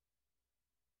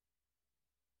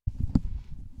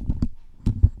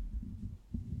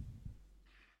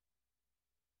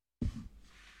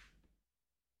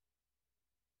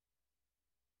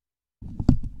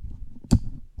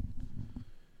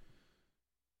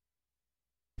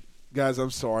 Guys,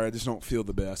 I'm sorry. I just don't feel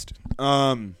the best.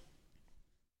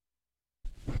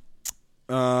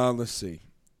 Let's see.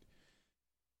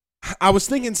 I was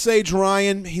thinking Sage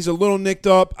Ryan. He's a little nicked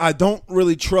up. I don't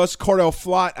really trust Cordell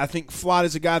Flott. I think Flott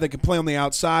is a guy that can play on the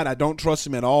outside. I don't trust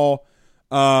him at all.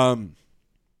 I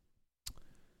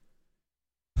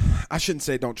shouldn't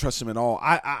say don't trust him at all.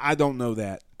 I don't know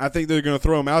that. I think they're going to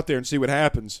throw him out there and see what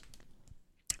happens.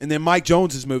 And then Mike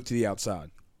Jones has moved to the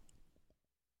outside.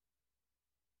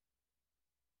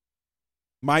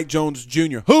 Mike Jones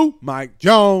Jr. Who? Mike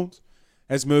Jones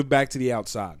has moved back to the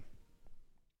outside.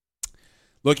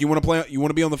 Look, you want to play. You want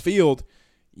to be on the field.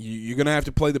 You're going to have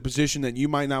to play the position that you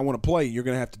might not want to play. You're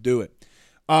going to have to do it.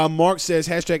 Mark says,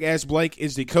 #Ask Blake,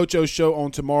 is the Coach O show on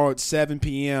tomorrow at 7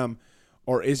 p.m.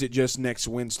 or is it just next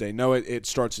Wednesday? No, it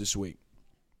starts this week.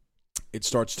 It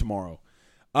starts tomorrow.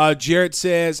 Jarrett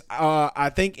says,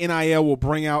 I think NIL will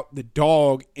bring out the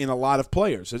dog in a lot of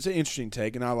players. It's an interesting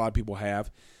take, and not a lot of people have.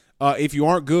 If you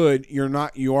aren't good, you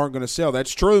aren't going to sell.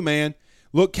 That's true, man.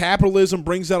 Look, capitalism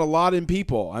brings out a lot in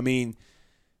people. I mean,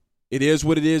 it is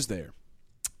what it is there.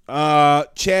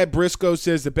 Chad Briscoe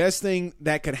says the best thing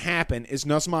that could happen is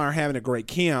Nussmeier having a great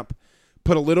camp,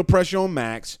 put a little pressure on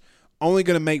Max, only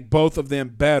going to make both of them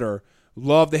better.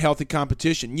 Love the healthy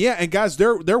competition. Yeah, and guys,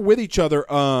 they're with each other.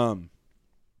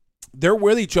 They're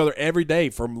with each other every day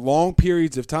for long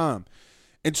periods of time,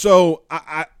 and so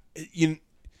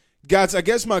guys, I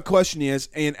guess my question is,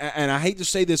 and I hate to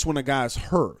say this when a guy's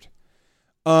hurt.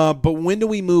 But when do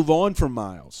we move on from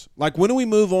Miles? Like, when do we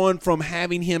move on from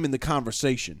having him in the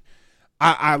conversation?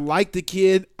 I like the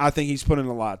kid. I think he's put in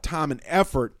a lot of time and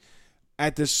effort.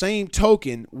 At the same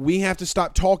token, we have to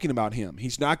stop talking about him.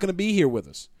 He's not going to be here with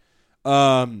us.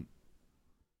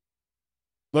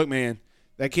 Look, man,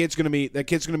 Nussmeier's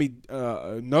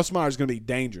going to be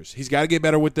dangerous. He's got to get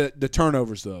better with the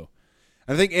turnovers, though.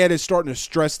 I think Ed is starting to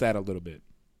stress that a little bit.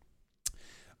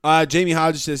 Jamie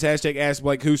Hodges says, #Ask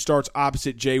Blake, who starts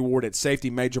opposite Jay Ward at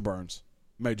safety? Major Burns.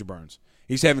 Major Burns.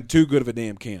 He's having too good of a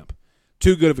damn camp.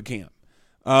 Too good of a camp.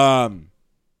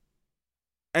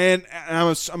 And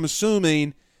I'm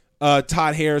assuming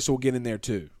Todd Harris will get in there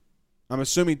too.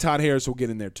 Brandon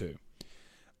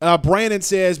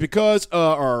says, because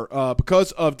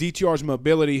of DTR's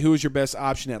mobility, who is your best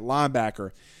option at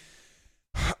linebacker?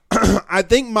 I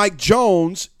think Mike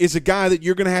Jones is a guy that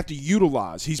you're going to have to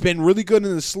utilize. He's been really good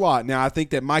in the slot. Now, I think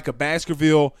that Micah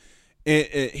Baskerville,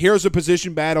 here's a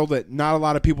position battle that not a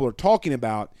lot of people are talking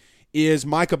about, is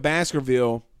Micah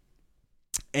Baskerville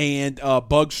and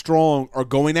Bug Strong are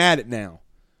going at it now.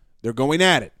 They're going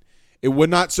at it. It would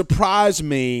not surprise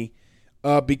me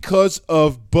because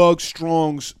of Bug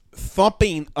Strong's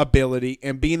thumping ability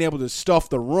and being able to stuff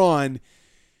the run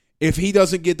if he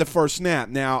doesn't get the first snap.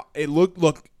 Now,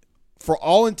 look, for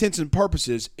all intents and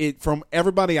purposes, from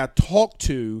everybody I talked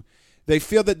to, they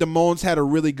feel that DeMone's had a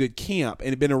really good camp and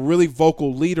had been a really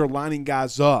vocal leader lining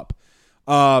guys up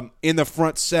in the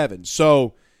front seven.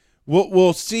 So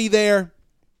we'll see there.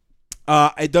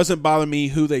 It doesn't bother me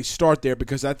who they start there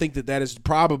because I think that is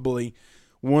probably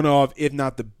one of, if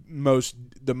not the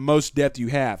most depth you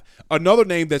have. Another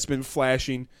name that's been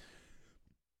flashing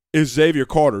is Xavier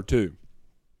Carter too,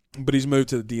 but he's moved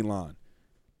to the D-line.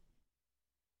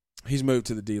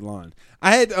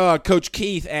 I had Coach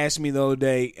Keith ask me the other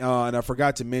day, and I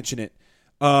forgot to mention it.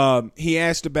 He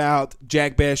asked about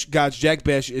Jack Bech. Guys, Jack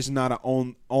Bech is not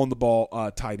an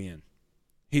on-the-ball tight end.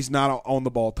 He's not an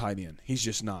on-the-ball tight end. He's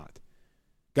just not.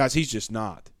 Guys, he's just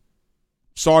not.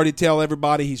 Sorry to tell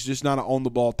everybody, he's just not an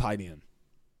on-the-ball tight end.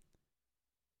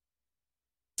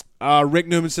 Rick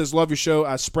Newman says, love your show.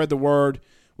 I spread the word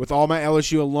with all my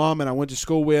LSU alum and I went to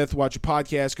school with. Watch your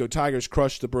podcast. Go Tigers.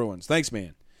 Crush the Bruins. Thanks,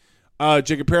 man.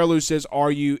 Jacob Peralou says,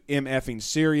 are you MFing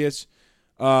serious?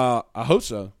 I hope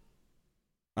so.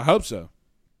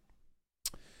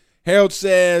 Harold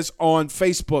says on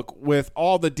Facebook, with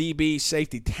all the DB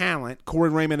safety talent, Corey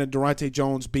Raymond and Durante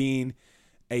Jones being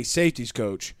a safeties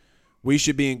coach, we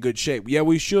should be in good shape. Yeah,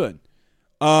 we should.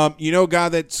 A guy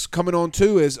that's coming on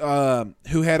too is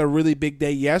who had a really big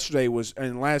day yesterday was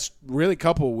in the last really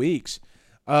couple of weeks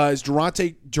is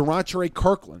Durante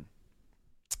Kirkland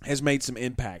has made some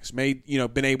impacts.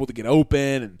 Been able to get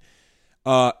open and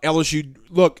LSU.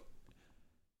 Look,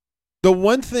 the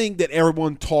one thing that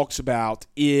everyone talks about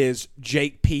is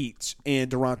Jake Peets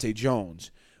and Durante Jones.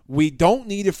 We don't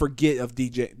need to forget of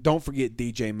DJ. Don't forget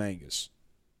DJ Mangus.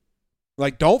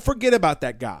 Like, don't forget about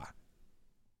that guy.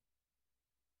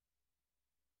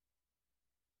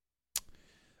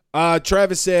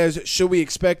 Travis says, should we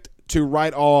expect to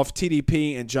write off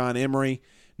TDP and John Emery?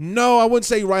 No, I wouldn't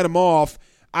say write them off.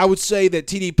 I would say that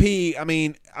TDP,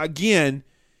 again,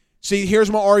 See, here's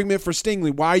my argument for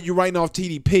Stingley. Why are you writing off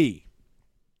TDP?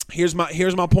 Here's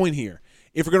my point here.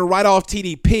 If you're going to write off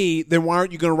TDP, then why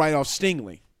aren't you going to write off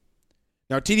Stingley?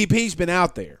 Now, TDP's been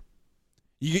out there.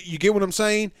 You get what I'm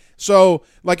saying? So,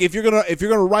 like, if you're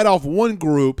gonna write off one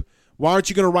group, why aren't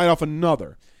you going to write off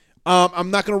another? I'm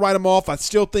not going to write him off. I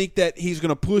still think that he's going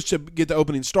to push to get the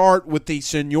opening start with the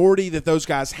seniority that those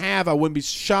guys have. I wouldn't be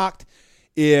shocked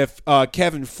if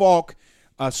Kevin Falk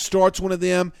starts one of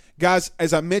them. Guys,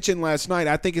 as I mentioned last night,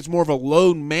 I think it's more of a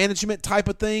load management type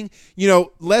of thing. You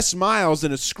know, Les Miles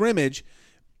in a scrimmage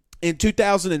in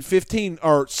 2015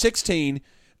 or 16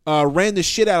 ran the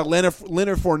shit out of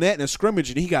Leonard Fournette in a scrimmage,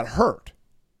 and he got hurt.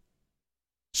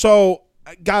 So,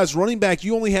 guys, running back,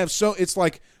 you only have it's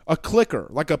like a clicker,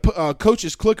 like a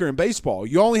coach's clicker in baseball.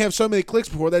 You only have so many clicks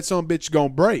before that son of a bitch is going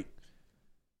to break.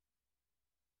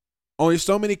 Only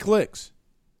so many clicks.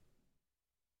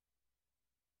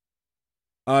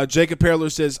 Jacob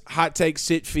Perler says, hot take,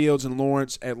 sit Fields and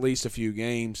Lawrence at least a few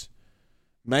games.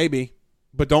 Maybe.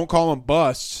 But don't call them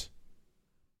busts.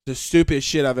 The stupidest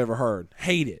shit I've ever heard.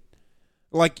 Hate it.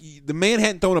 Like, the man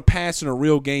hadn't thrown a pass in a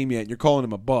real game yet, and you're calling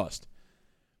him a bust.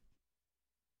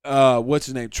 What's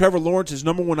his name? Trevor Lawrence is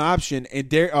number one option, and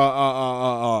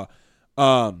God,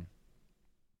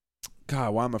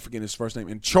 why am I forgetting his first name?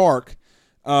 And Chark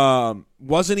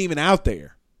wasn't even out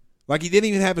there. Like, he didn't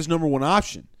even have his number one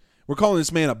option. We're calling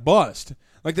this man a bust.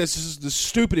 Like, that's just the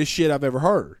stupidest shit I've ever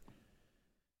heard.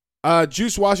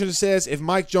 Juice Washington says, if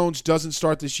Mike Jones doesn't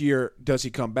start this year, does he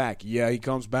come back? Yeah, he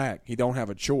comes back. He don't have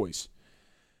a choice.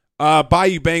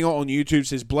 Bayou Bangle on YouTube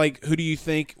says, Blake, who do you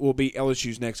think will be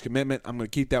LSU's next commitment? I'm going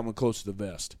to keep that one close to the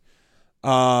vest.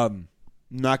 Not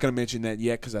going to mention that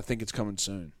yet because I think it's coming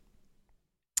soon.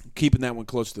 Keeping that one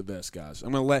close to the vest, guys.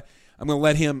 I'm going to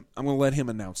let him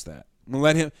announce that.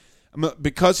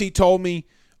 Because he told me,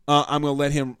 I'm going to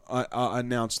let him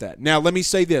announce that. Now, let me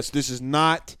say this. This is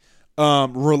not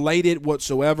related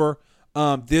whatsoever.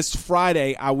 This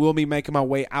Friday, I will be making my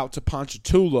way out to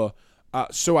Ponchatoula,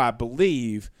 so I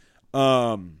believe,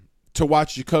 to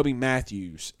watch Jacoby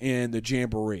Matthews in the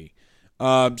Jamboree.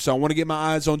 So I want to get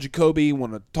my eyes on Jacoby,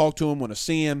 want to talk to him, want to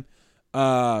see him.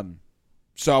 So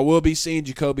I will be seeing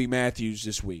Jacoby Matthews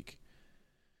this week.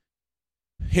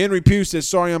 Henry Pugh says,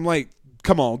 sorry I'm late.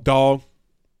 Come on, dog.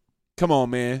 Come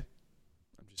on, man.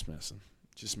 I'm just messing.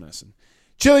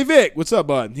 Chili Vic, what's up,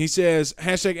 bud? He says,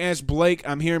 hashtag ask Blake,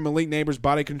 I'm hearing Malik Neighbors'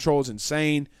 body control is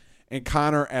insane and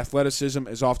Connor athleticism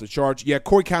is off the charts. Yeah,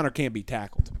 Corey Connor can't be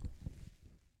tackled.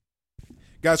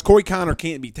 Guys, Corey Connor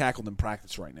can't be tackled in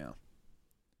practice right now.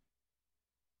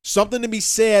 Something to be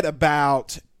said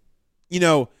about,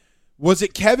 was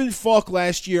it Kevin Falk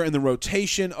last year in the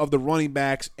rotation of the running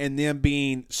backs and them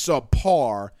being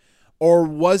subpar, or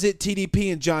was it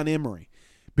TDP and John Emery?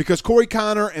 Because Corey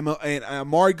Connor and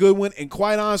Amari Goodwin and,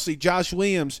 quite honestly, Josh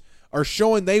Williams are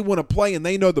showing they want to play and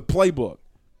they know the playbook.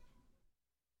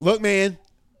 Look, man,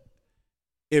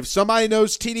 if somebody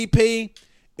knows TDP,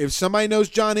 if somebody knows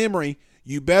John Emery,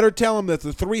 you better tell them that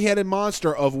the three-headed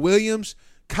monster of Williams,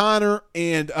 Connor,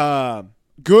 and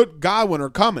Godwin are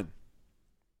coming.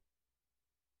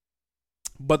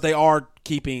 But they are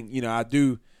keeping, I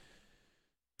do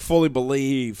fully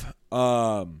believe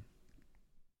they're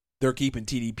keeping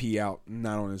TDP out,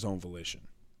 not on his own volition.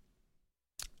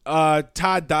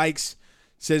 Todd Dykes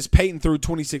says Peyton threw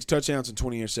 26 touchdowns and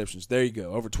 20 interceptions. There you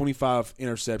go, over 25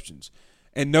 interceptions.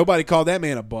 And nobody called that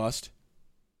man a bust.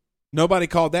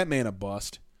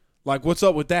 Like, what's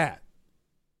up with that?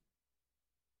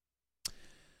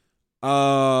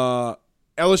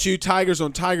 LSU Tigers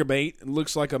on Tiger Bait. It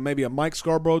looks like maybe a Mike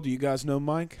Scarborough. Do you guys know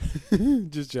Mike?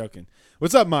 Just joking.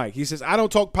 What's up, Mike? He says, I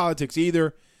don't talk politics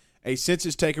either. A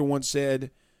census taker once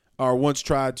tried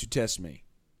to test me.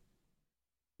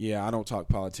 Yeah, I don't talk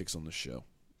politics on the show.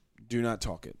 Do not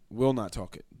talk it. Will not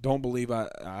talk it. Don't believe I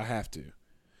have to.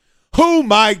 Who,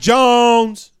 Mike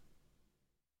Jones?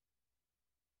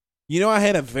 Let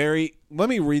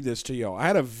me read this to y'all. I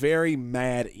had a very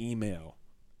mad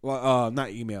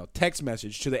text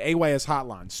message to the AYS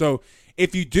hotline. So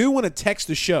if you do want to text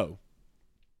the show,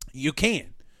 you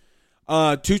can.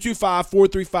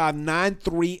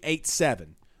 225-435-9387. Let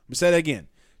me say that again.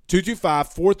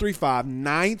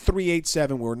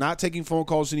 225-435-9387. We're not taking phone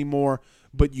calls anymore,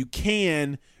 but you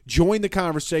can join the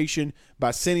conversation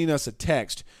by sending us a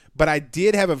text. But I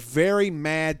did have a very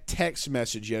mad text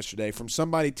message yesterday from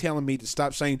somebody telling me to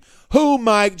stop saying, who,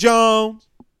 Mike Jones?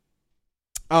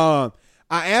 I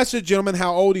asked the gentleman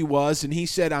how old he was, and he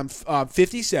said, I'm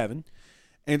 57.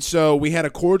 And so we had a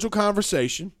cordial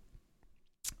conversation.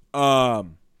 He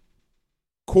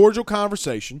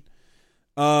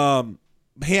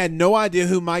had no idea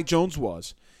who Mike Jones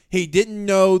was. He didn't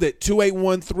know that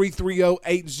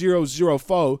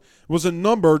 281-330-8004 was a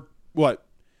number,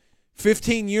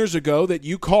 15 years ago that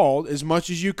you called as much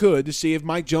as you could to see if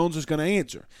Mike Jones was going to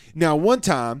answer. Now, one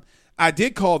time, I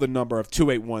did call the number of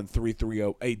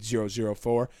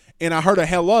 281-330-8004, and I heard a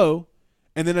hello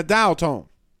and then a dial tone.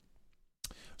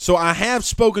 So I have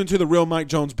spoken to the real Mike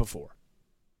Jones before.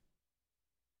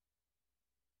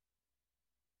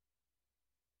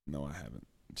 No, I haven't.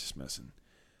 Just messing.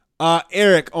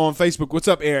 Eric on Facebook. What's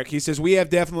up, Eric? He says, we have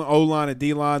definitely O-line and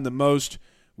D-line, the most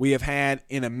we have had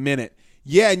in a minute.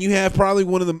 Yeah, and you have probably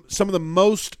some of the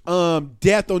most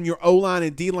depth on your O-line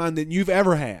and D-line that you've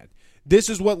ever had. This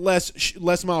is what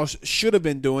Les Miles should have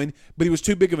been doing, but he was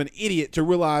too big of an idiot to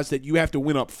realize that you have to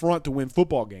win up front to win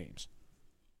football games.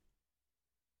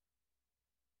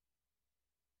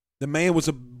 The man was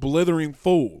a blithering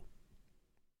fool.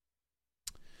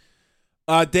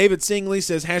 David Singley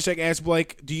says, #Ask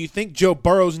Blake, do you think Joe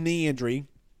Burrow's knee injury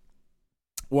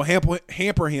will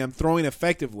hamper him throwing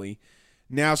effectively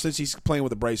now since he's playing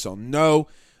with a brace on? No.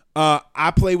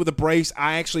 I play with a brace.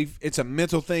 It's a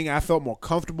mental thing. I felt more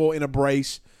comfortable in a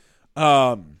brace.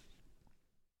 No,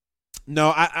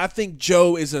 I think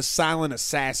Joe is a silent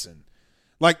assassin.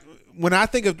 Like, when I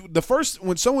think of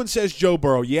when someone says Joe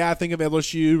Burrow, yeah, I think of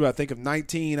LSU. I think of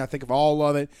 19. I think of all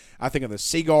of it. I think of the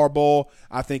Cigar Bowl.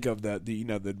 I think of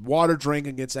the water drink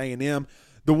against A&M.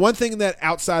 The one thing that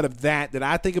outside of that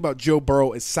I think about Joe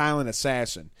Burrow is silent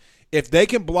assassin. If they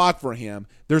can block for him,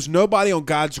 there's nobody on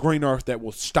God's green earth that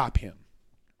will stop him.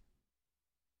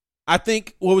 I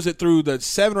think, through the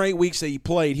 7 or 8 weeks that he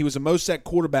played, he was the most sacked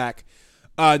quarterback,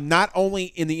 not only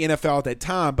in the NFL at that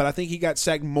time, but I think he got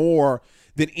sacked more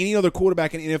than any other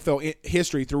quarterback in NFL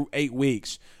history through 8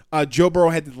 weeks. Joe Burrow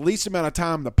had the least amount of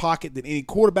time in the pocket than any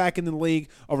quarterback in the league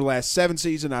over the last 7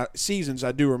 seasons.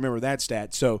 I do remember that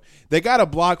stat. So they got to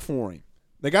block for him.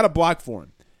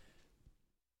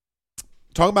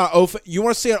 Talking about you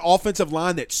want to see an offensive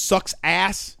line that sucks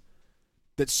ass?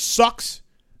 That sucks?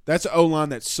 That's an O-line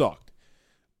that sucked.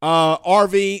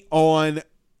 RV on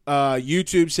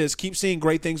YouTube says, keep seeing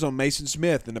great things on Mason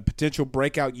Smith and a potential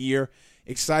breakout year.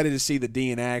 Excited to see the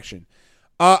D in action.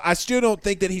 I still don't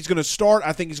think that he's going to start.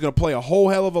 I think he's going to play a whole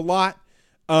hell of a lot.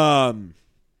 Going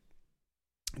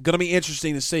to be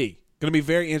interesting to see. Going to be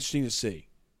very interesting to see.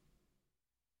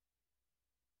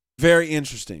 Very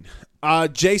interesting.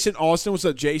 Jason Austin, what's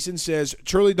up, Jason? Says,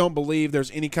 truly don't believe there's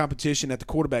any competition at the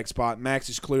quarterback spot. Max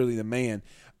is clearly the man.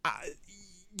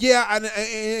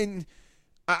 And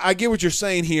I get what you're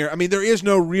saying here. I mean, there is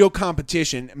no real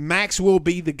competition. Max will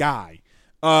be the guy.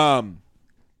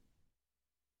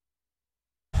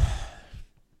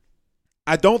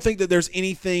 I don't think that there's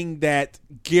anything that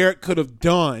Garrett could have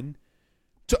done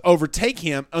to overtake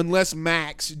him unless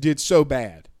Max did so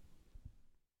bad.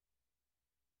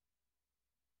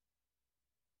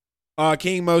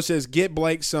 King Mo says, get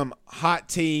Blake some hot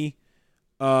tea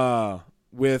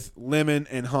with lemon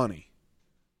and honey.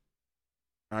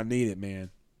 I need it,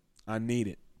 man. I need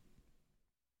it.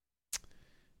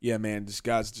 Yeah, man, this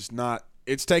guy's just not –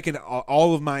 it's taken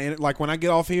all of my – like when I get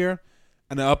off here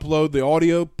and I upload the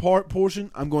audio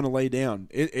portion, I'm going to lay down.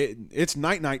 It's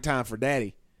night-night time for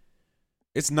Daddy.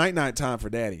 It's night-night time for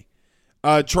Daddy.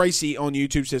 Tracy on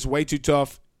YouTube says, way too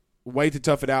tough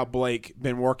it out, Blake.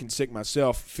 Been working sick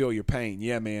myself. Feel your pain.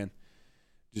 Yeah, man.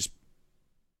 Just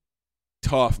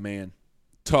tough, man.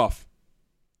 Tough.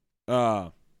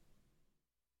 It's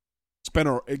been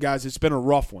a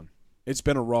rough one. It's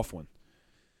been a rough one.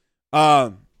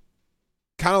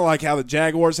 Kind of like how the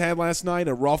Jaguars had last night,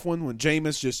 a rough one when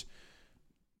Jameis just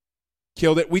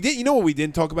killed it. You know what we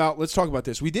didn't talk about? Let's talk about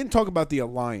this. We didn't talk about the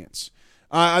alliance.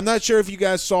 I'm not sure if you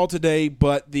guys saw today,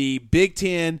 but the Big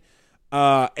Ten,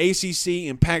 ACC,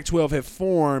 and Pac-12 have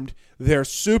formed their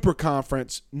super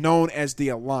conference known as the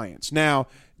Alliance. Now,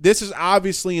 this is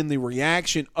obviously in the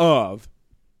reaction of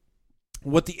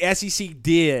what the SEC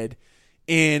did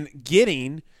in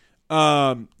getting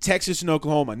Texas and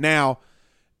Oklahoma. Now,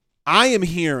 I am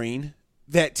hearing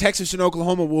that Texas and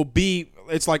Oklahoma will be,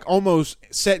 it's like almost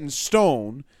set in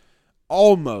stone,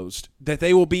 almost, that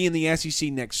they will be in the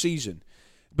SEC next season.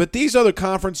 But these other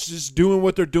conferences doing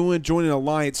what they're doing, joining an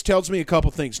alliance, tells me a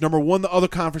couple things. Number one, the other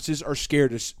conferences are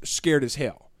scared as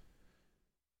hell.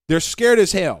 They're scared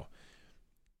as hell.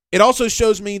 It also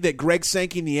shows me that Greg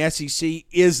Sankey in the SEC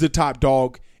is the top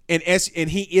dog, and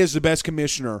he is the best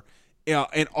commissioner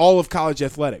in all of college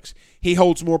athletics. He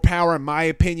holds more power, in my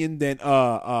opinion, than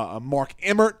Mark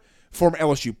Emmert, former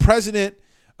LSU president.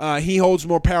 He holds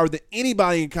more power than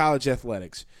anybody in college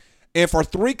athletics. And for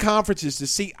three conferences to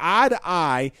see eye to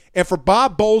eye, and for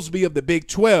Bob Bowlesby of the Big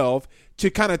 12 to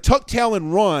kind of tuck tail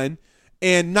and run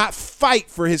and not fight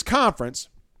for his conference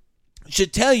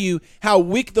should tell you how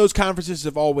weak those conferences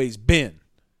have always been.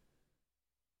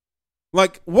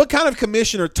 Like, what kind of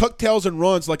commissioner tuck tails and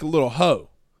runs like a little hoe?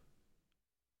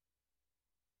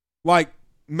 Like,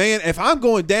 man, if I'm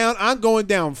going down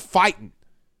fighting.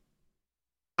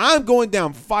 I'm going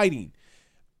down fighting.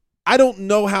 I don't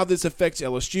know how this affects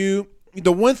LSU.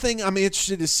 The one thing I'm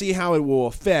interested to see how it will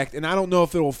affect, and I don't know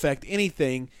if it will affect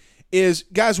anything, is,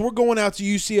 guys, we're going out to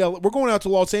UCLA. We're going out to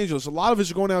Los Angeles. A lot of us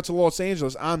are going out to Los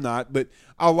Angeles. I'm not, but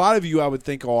a lot of you, I would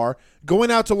think, are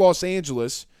going out to Los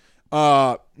Angeles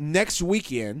next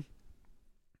weekend,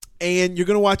 and you're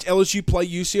going to watch LSU play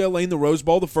UCLA in the Rose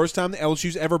Bowl, the first time that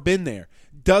LSU's ever been there.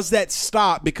 Does that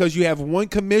stop because you have one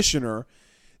commissioner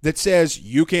that says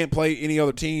you can't play any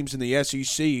other teams in the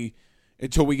SEC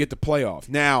until we get the playoff?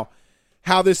 Now,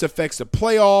 how this affects the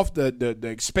playoff, the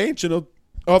expansion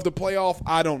of the playoff,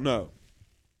 I don't know.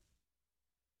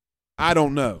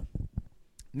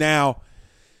 Now,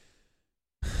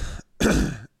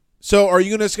 so are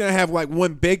you just going to have like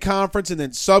one big conference and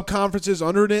then sub-conferences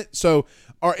under it? So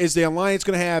is the Alliance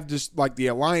going to have just like the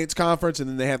Alliance Conference and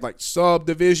then they have like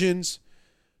subdivisions?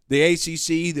 The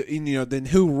ACC, then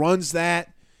who runs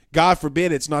that? God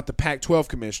forbid it's not the Pac-12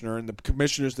 commissioner and the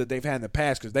commissioners that they've had in the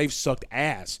past because they've sucked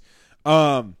ass.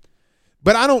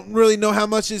 But I don't really know how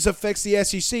much this affects the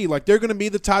SEC. Like, they're going to be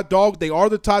the top dog. They are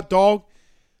the top dog.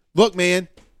 Look, man,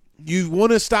 you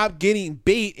want to stop getting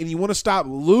beat and you want to stop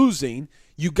losing.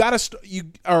 You got to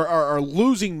you are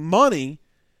losing money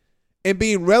and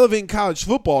being relevant in college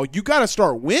football. You got to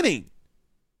start winning.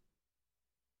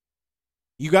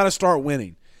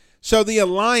 So the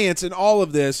Alliance and all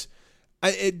of this,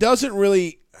 it doesn't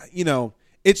really,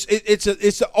 it's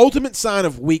the ultimate sign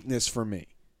of weakness for me.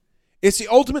 It's the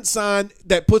ultimate sign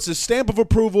that puts a stamp of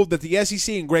approval that the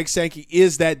SEC and Greg Sankey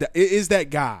is that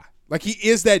guy. Like, he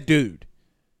is that dude.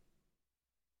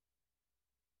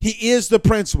 He is the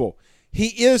principal.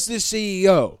 He is the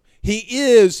CEO. He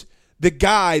is the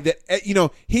guy that,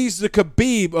 he's the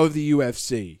Khabib of the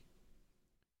UFC.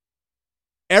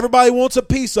 Everybody wants a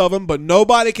piece of him, but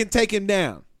nobody can take him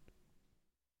down.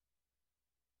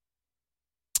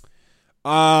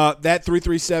 That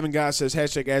 337 guy says,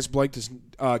 hashtag ask Blake, does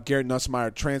Garrett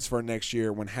Nussmeier transfer next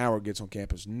year when Howard gets on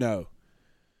campus? No.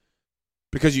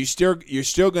 Because you're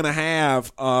still gonna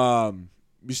have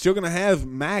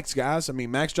Max, guys. I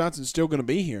mean, Max Johnson's still gonna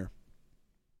be here.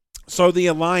 So the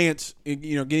Alliance,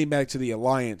 getting back to the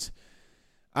Alliance,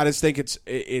 I just think it's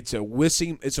a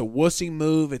wussy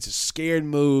move, it's a scared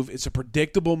move, it's a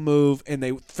predictable move, and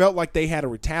they felt like they had to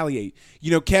retaliate.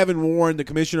 Kevin Warren, the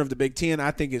commissioner of the Big Ten,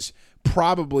 I think is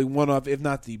probably one of, if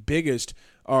not the biggest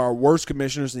or worst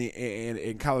commissioners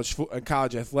in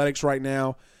college athletics right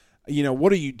now.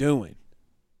 What are you doing?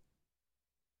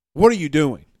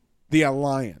 The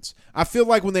Alliance. I feel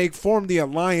like when they formed the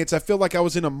Alliance, I feel like I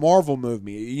was in a Marvel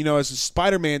movie. As the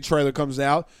Spider-Man trailer comes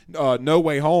out, No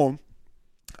Way Home,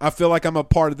 I feel like I'm a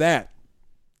part of that.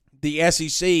 The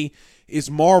SEC is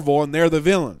Marvel, and they're the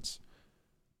villains.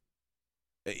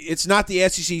 It's not the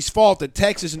SEC's fault that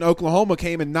Texas and Oklahoma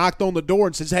came and knocked on the door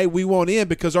and says, hey, we want in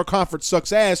because our conference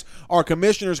sucks ass. Our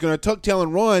commissioner is going to tuck tail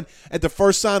and run at the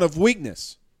first sign of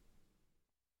weakness.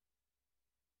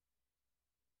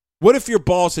 What if your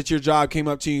boss at your job came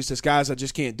up to you and says, guys, I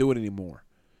just can't do it anymore?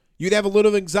 You'd have a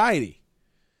little anxiety.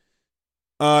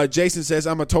 Jason says,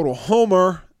 I'm a total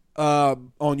homer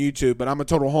on YouTube, but I'm a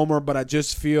total homer, but I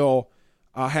just feel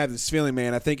I have this feeling,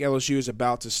 man. I think LSU is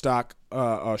about to shock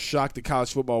the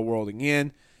college football world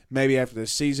again. Maybe after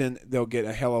this season, they'll get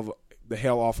the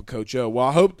hell off of Coach O.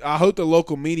 Well, I hope the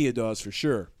local media does for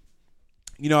sure.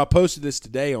 I posted this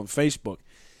today on Facebook.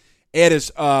 Ed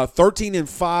is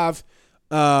 13-5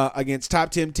 against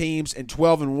top 10 teams and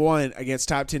 12-1 against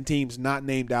top 10 teams not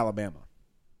named Alabama.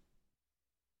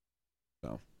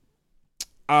 So,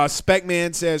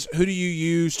 Specman says, who do you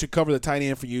use to cover the tight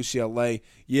end for UCLA?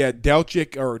 Yeah,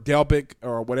 Delchick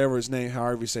or whatever his name,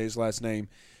 however you say his last name.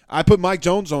 I put Mike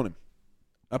Jones on him.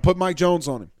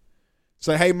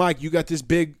 Say, hey, Mike, you got this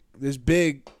big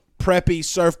preppy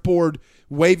surfboard,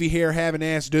 wavy hair having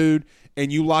ass dude,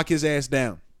 and you lock his ass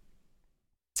down.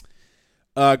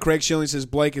 Craig Schilling says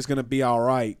Blake is going to be all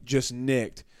right. Just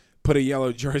nicked. Put a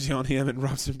yellow jersey on him and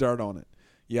rub some dirt on it.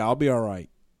 Yeah, I'll be all right.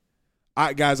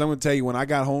 Guys, I'm going to tell you, when I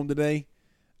got home today,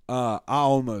 I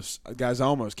almost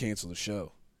canceled the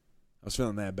show. I was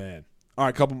feeling that bad. All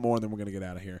right, a couple more, and then we're going to get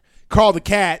out of here. Carl the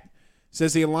Cat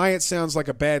says the Alliance sounds like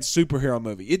a bad superhero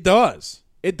movie. It does.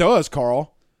 It does,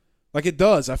 Carl. Like, it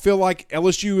does. I feel like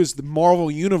LSU is the Marvel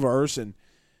universe, and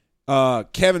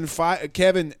Kevin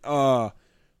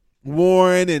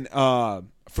Warren and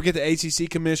Forget the ACC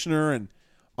commissioner and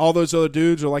all those other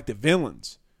dudes are like the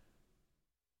villains.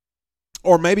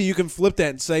 Or maybe you can flip that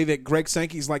and say that Greg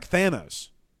Sankey's like Thanos.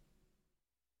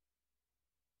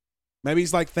 Maybe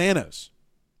he's like Thanos.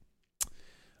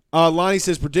 Lonnie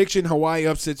says, prediction, Hawaii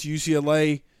upsets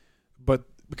UCLA, but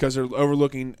because they're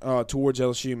overlooking towards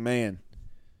LSU. Man,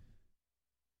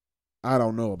 I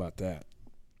don't know about that.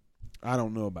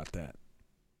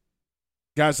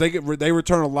 Guys, they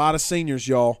return a lot of seniors,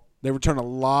 y'all. They return a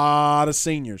lot of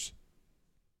seniors.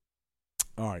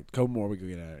 All right, couple more. We can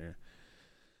get out of here.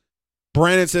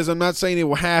 Brandon says, I'm not saying it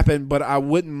will happen, but I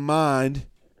wouldn't mind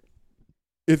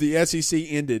if the SEC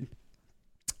ended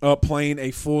up playing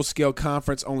a full-scale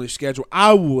conference-only schedule.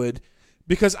 I would,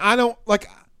 because I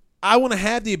want to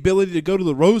have the ability to go to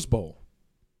the Rose Bowl.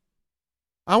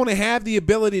 I want to have the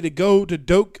ability to go to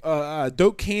Doak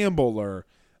Campbell or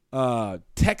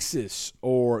Texas,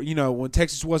 or, when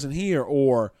Texas wasn't here,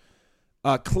 or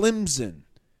Clemson.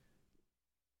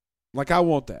 I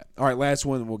want that. All right, last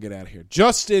one, and we'll get out of here.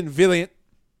 Justin Villiant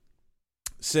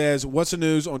says, what's the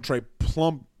news on Trey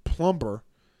Plumber?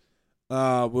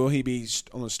 Will he be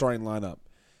on the starting lineup?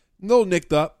 A little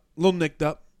nicked up.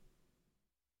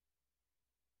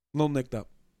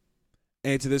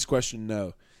 And to this question,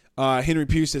 no. Henry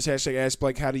Pugh says, hashtag ask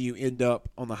Blake, how do you end up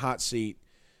on the hot seat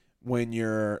when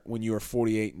you're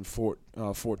 48 and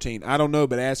 14? I don't know,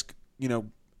 but ask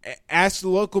the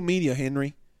local media,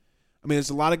 Henry. I mean,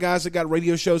 there's a lot of guys that got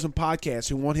radio shows and podcasts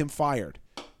who want him fired.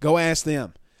 Go ask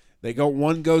them.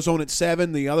 One goes on at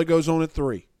 7, the other goes on at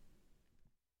 3.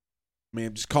 I mean,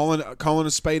 I'm just calling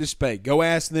a spade a spade. Go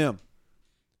ask them.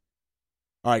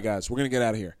 All right, guys, we're gonna get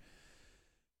out of here.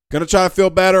 Gonna try to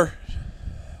feel better.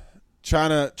 Trying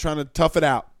to tough it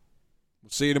out.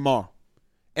 We'll see you tomorrow.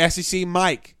 SEC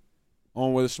Mike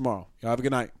on with us tomorrow. Y'all have a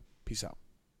good night. Peace out.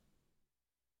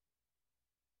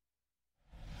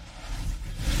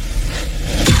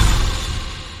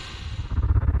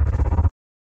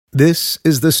 This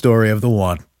is the story of the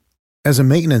one. As a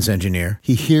maintenance engineer,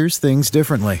 he hears things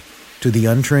differently. To the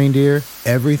untrained ear,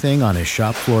 everything on his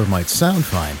shop floor might sound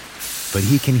fine, but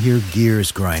he can hear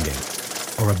gears grinding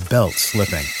or a belt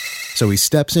slipping. So he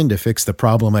steps in to fix the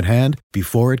problem at hand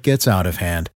before it gets out of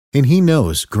hand. And he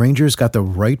knows Grainger's got the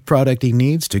right product he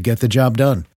needs to get the job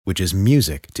done, which is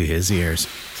music to his ears.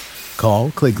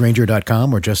 Call, click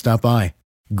Grainger.com, or just stop by.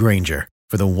 Grainger,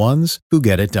 for the ones who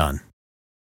get it done.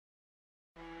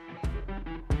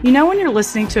 You know when you're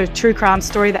listening to a true crime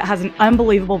story that has an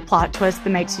unbelievable plot twist that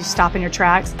makes you stop in your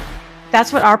tracks?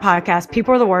 That's what our podcast,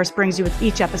 People Are the Worst, brings you with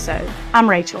each episode. I'm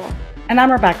Rachel. And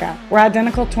I'm Rebecca. We're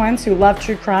identical twins who love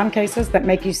true crime cases that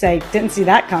make you say, didn't see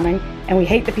that coming, and we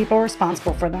hate the people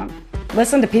responsible for them.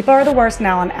 Listen to People Are the Worst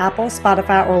now on Apple,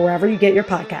 Spotify, or wherever you get your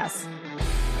podcasts.